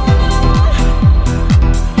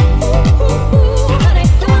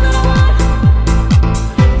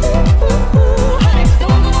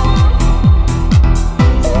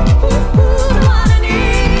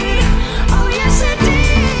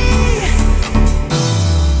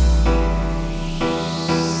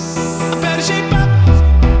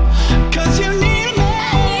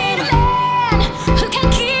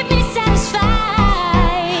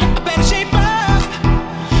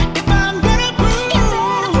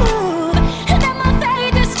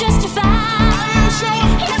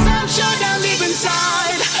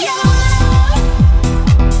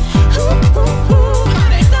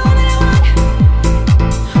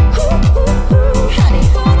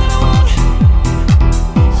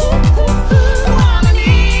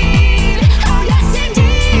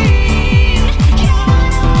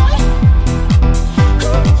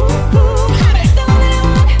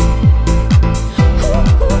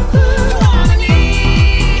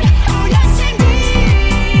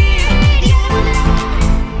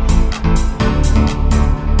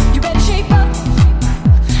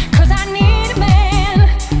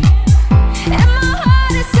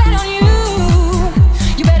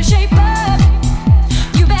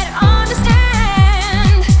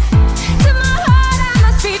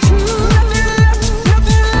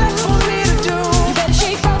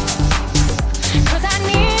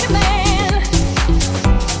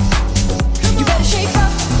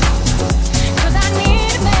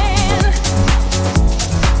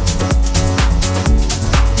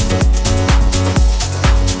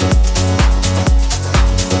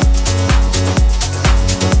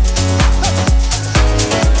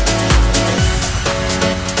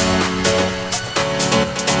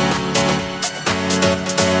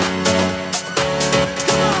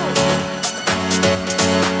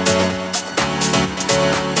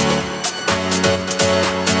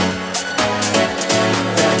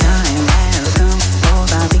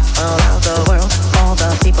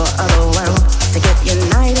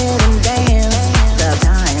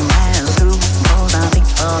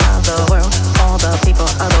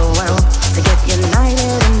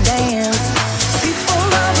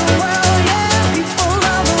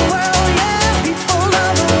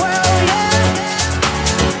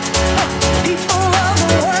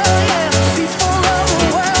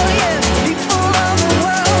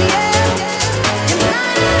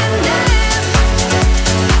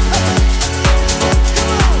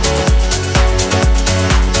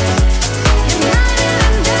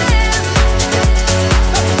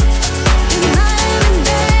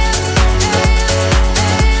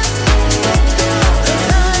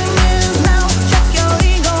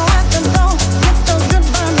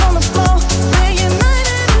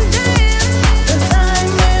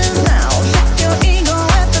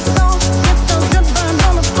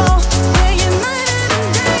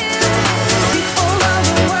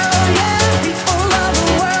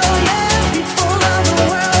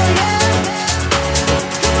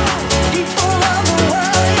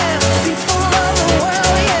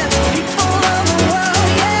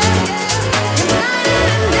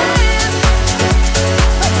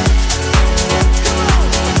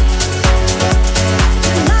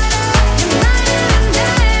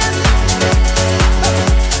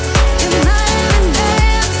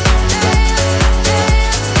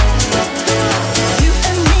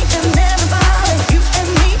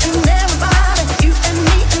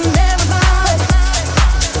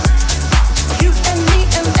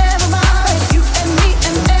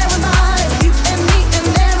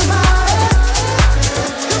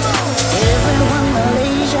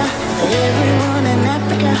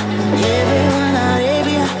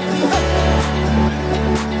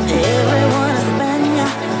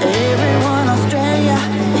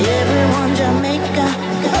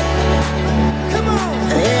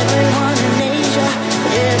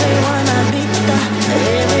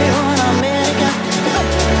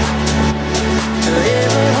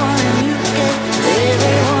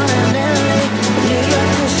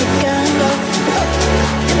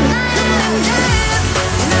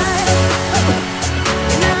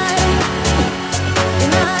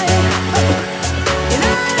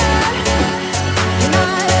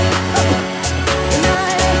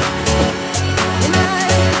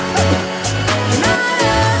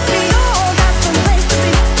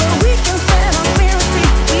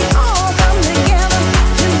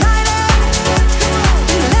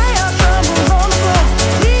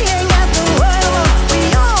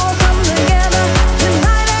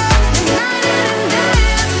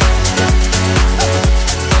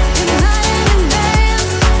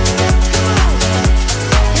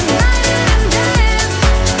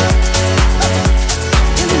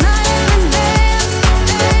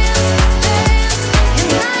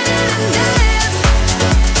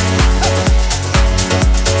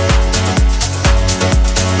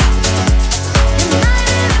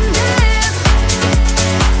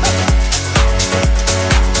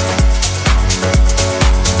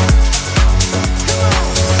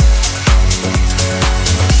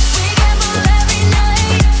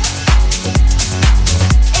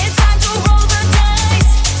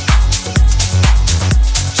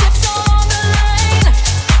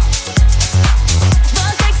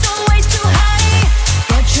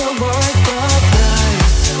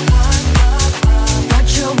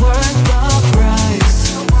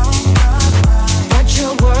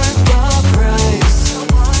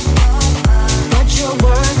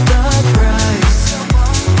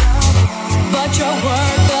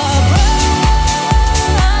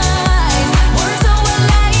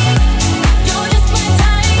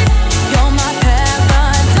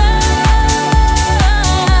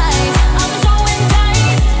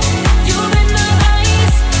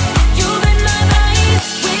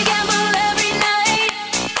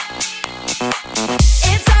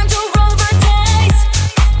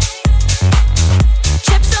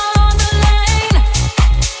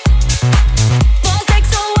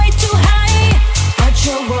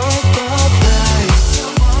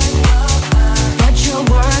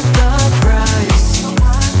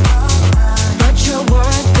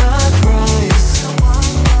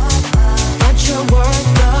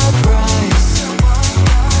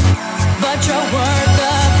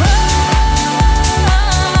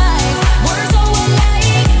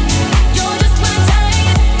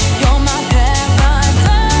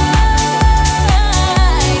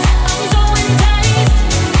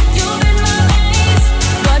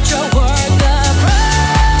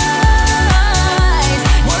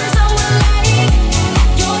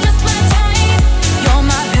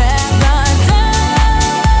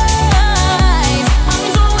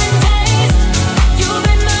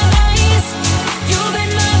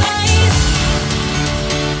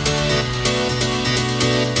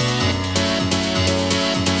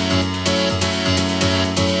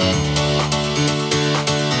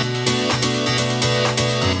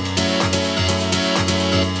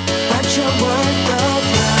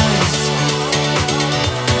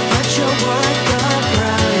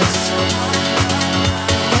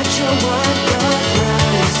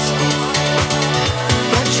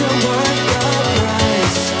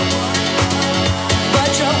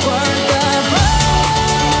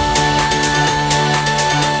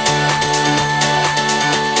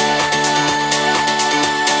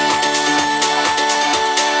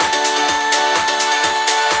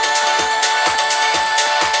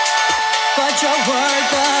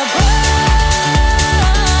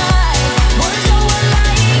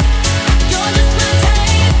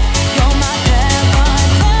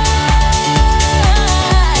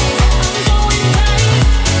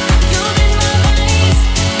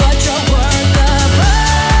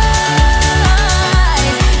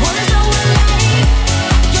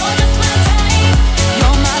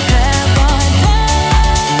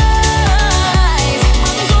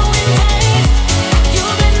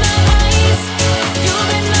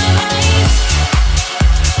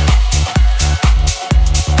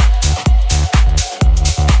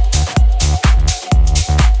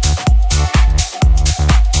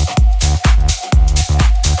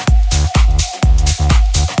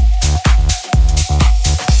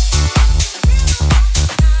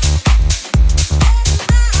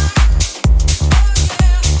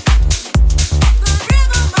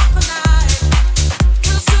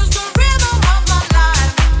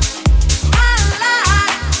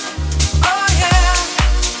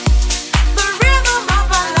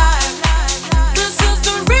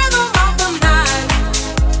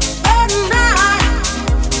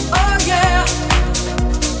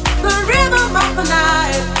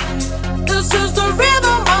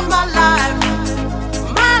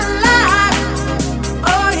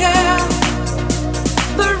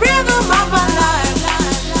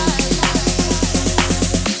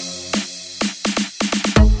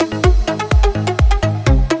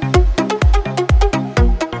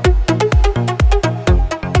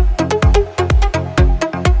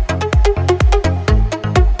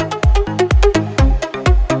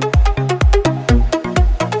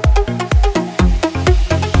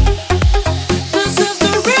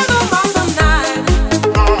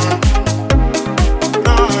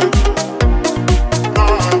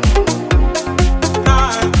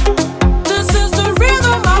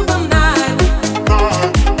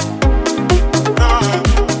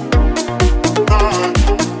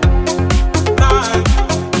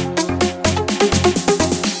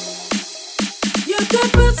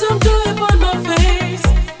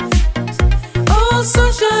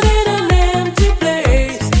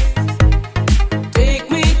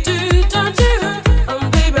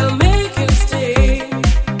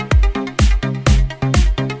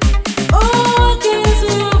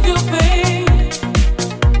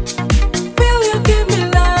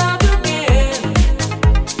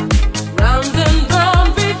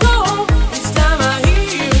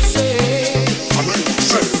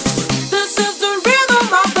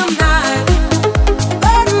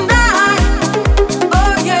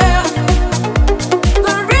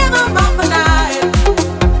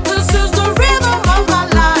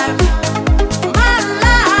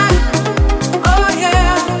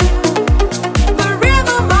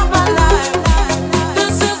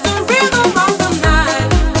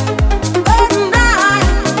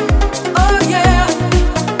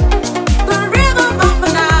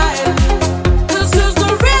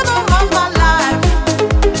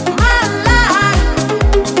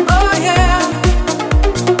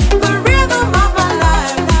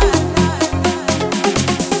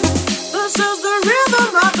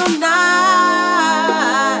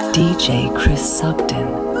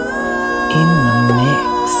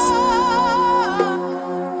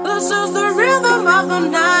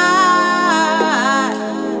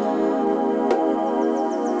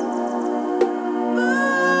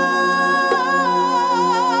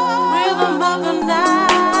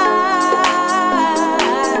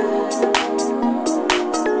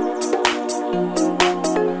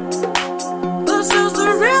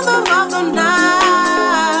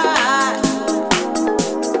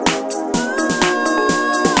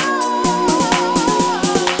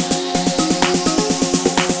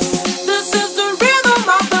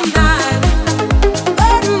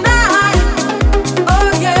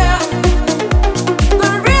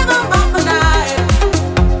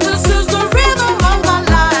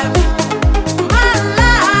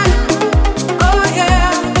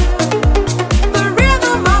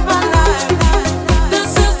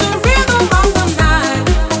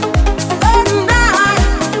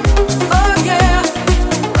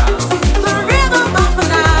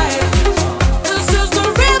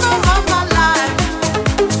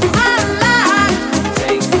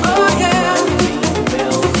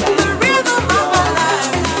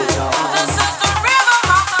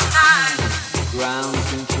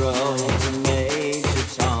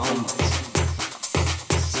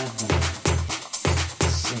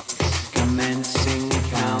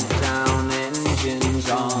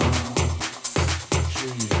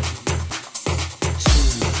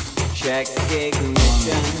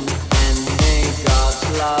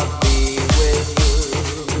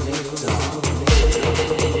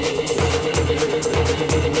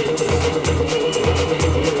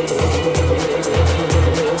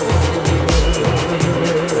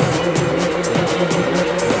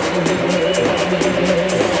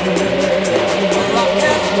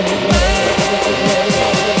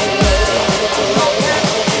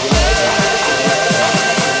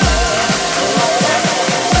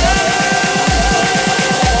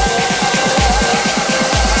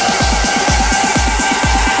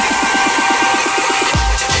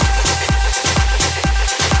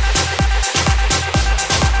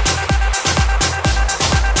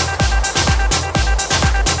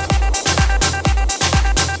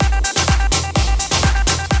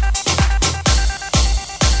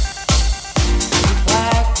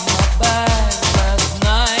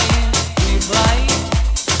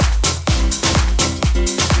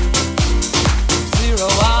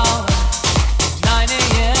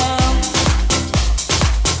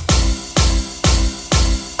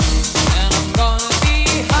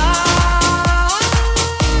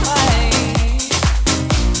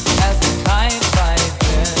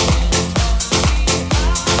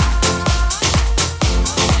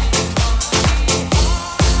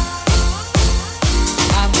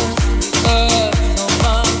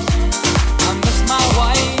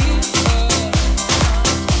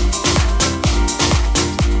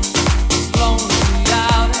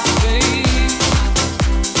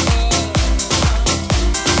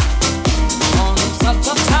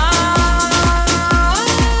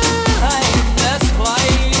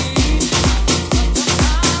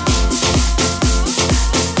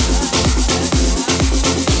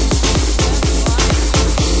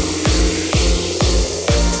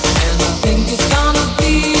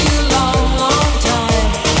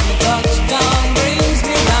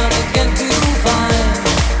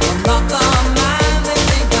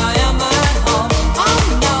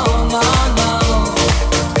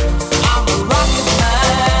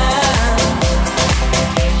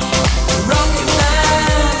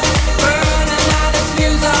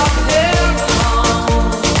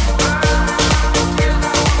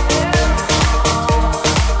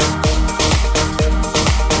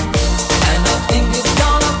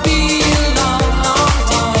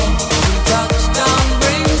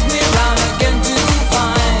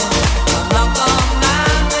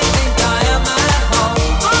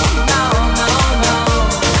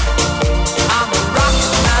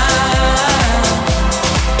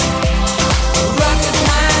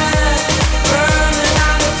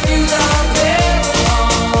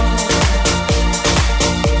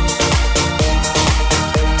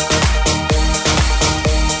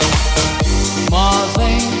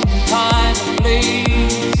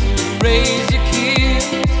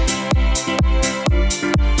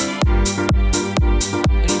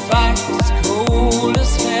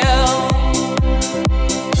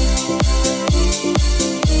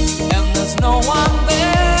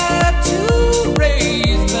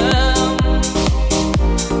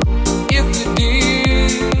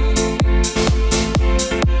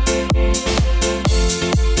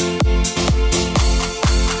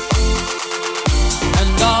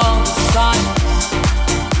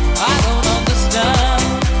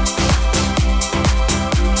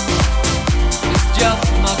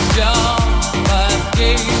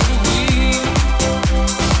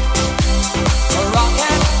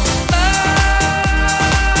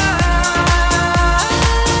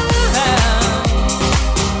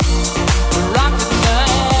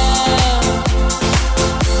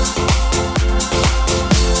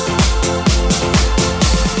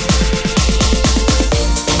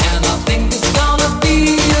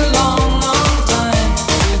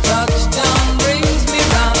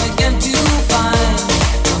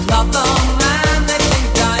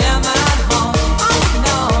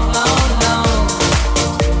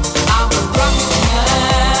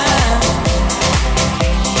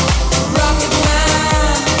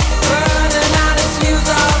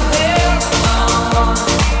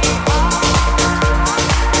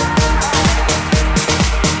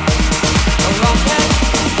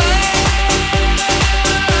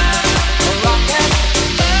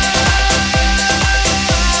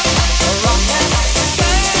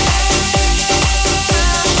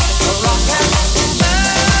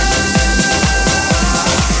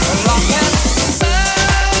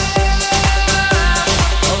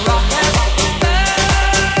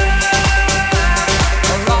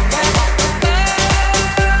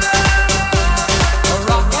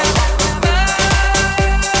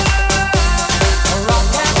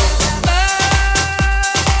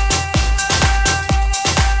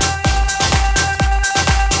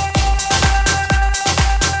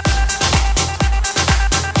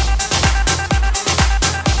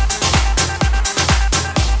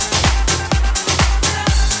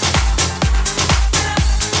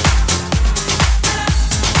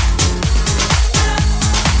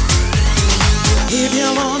 If you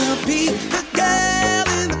wanna be the girl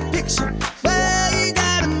in the picture, well, you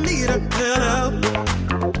gotta meet her. Hello.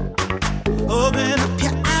 Open up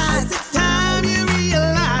your eyes, it's time you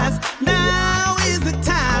realize now is the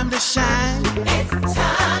time to shine. It's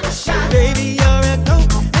time to shine. Baby, you're a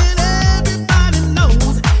goat, and everybody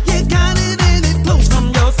knows you got it and it flows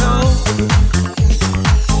from your soul.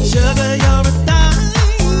 Sugar, you're a star,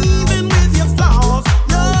 even with your flaws,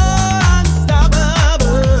 you're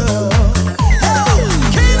unstoppable.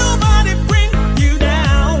 Can't nobody bring you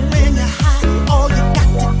down when you're high. All you got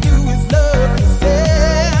to do is love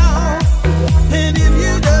yourself. And if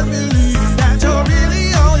you just believe that you're really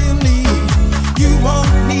all you need, you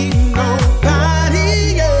won't need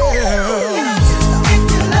nobody else. If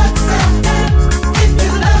you love something, if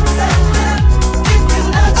you love something, if you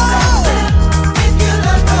love something, if you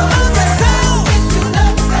love yourself, if you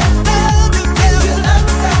love something, if you love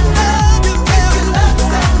something, if you love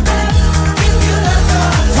something, if you love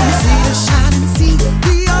yourself. From sea to shining sea,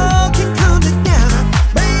 we all can come together,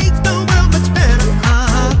 make the world much better.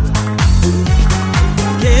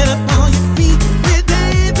 Get up on your feet, we're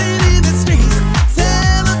dancing in the streets,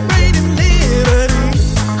 celebrating liberty.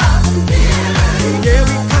 Yeah,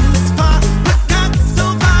 we come this far, but got so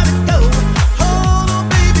far to go. Hold on,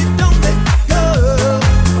 baby, don't let go.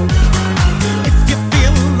 If you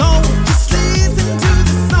feel alone, just listen to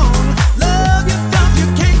the song. Love yourself, you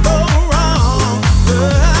can't go wrong.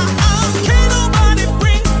 Can't nobody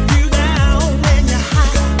bring you down when you're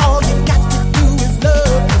high. All you got to do is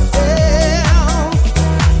love yourself.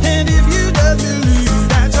 And if you just believe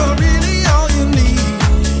that you're really all you need,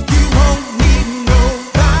 you won't need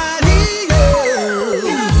nobody else.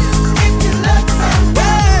 If you love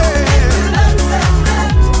something, if you love something,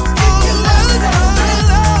 if you love something, if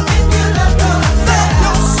you love yourself,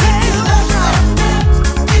 if you love something,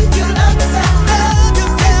 if you love something,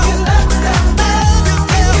 if you love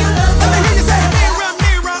yourself. Let me hear you say, mirror,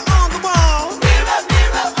 mirror on the wall. Mirror,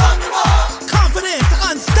 mirror on the wall. Confidence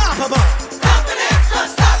unstoppable. Confidence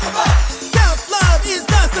unstoppable. Self-love is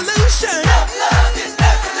the solution. Self-love is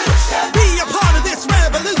the solution. Be a part of this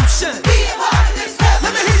revolution. Be a part of this revolution.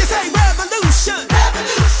 Let me hear you say revolution.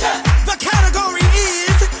 Revolution. The category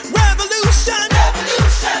is revolution.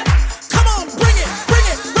 Revolution. Come on, bring it, bring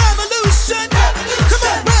it. Revolution. Revolution. Come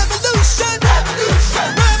on, revolution. Revolution.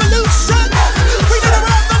 Revolution. We need a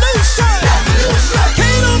revolution. Revolution.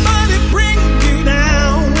 Can't nobody bring you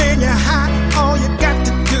down when you're high. All you got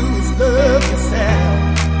to do is love yourself.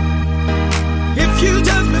 If you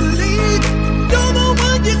just believe you're the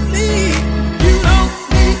one you need, you don't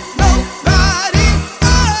need nobody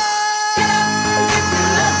else. If you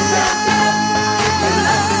love something, if you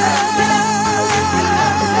love something, if you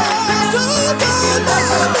love something, if you love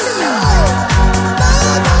something.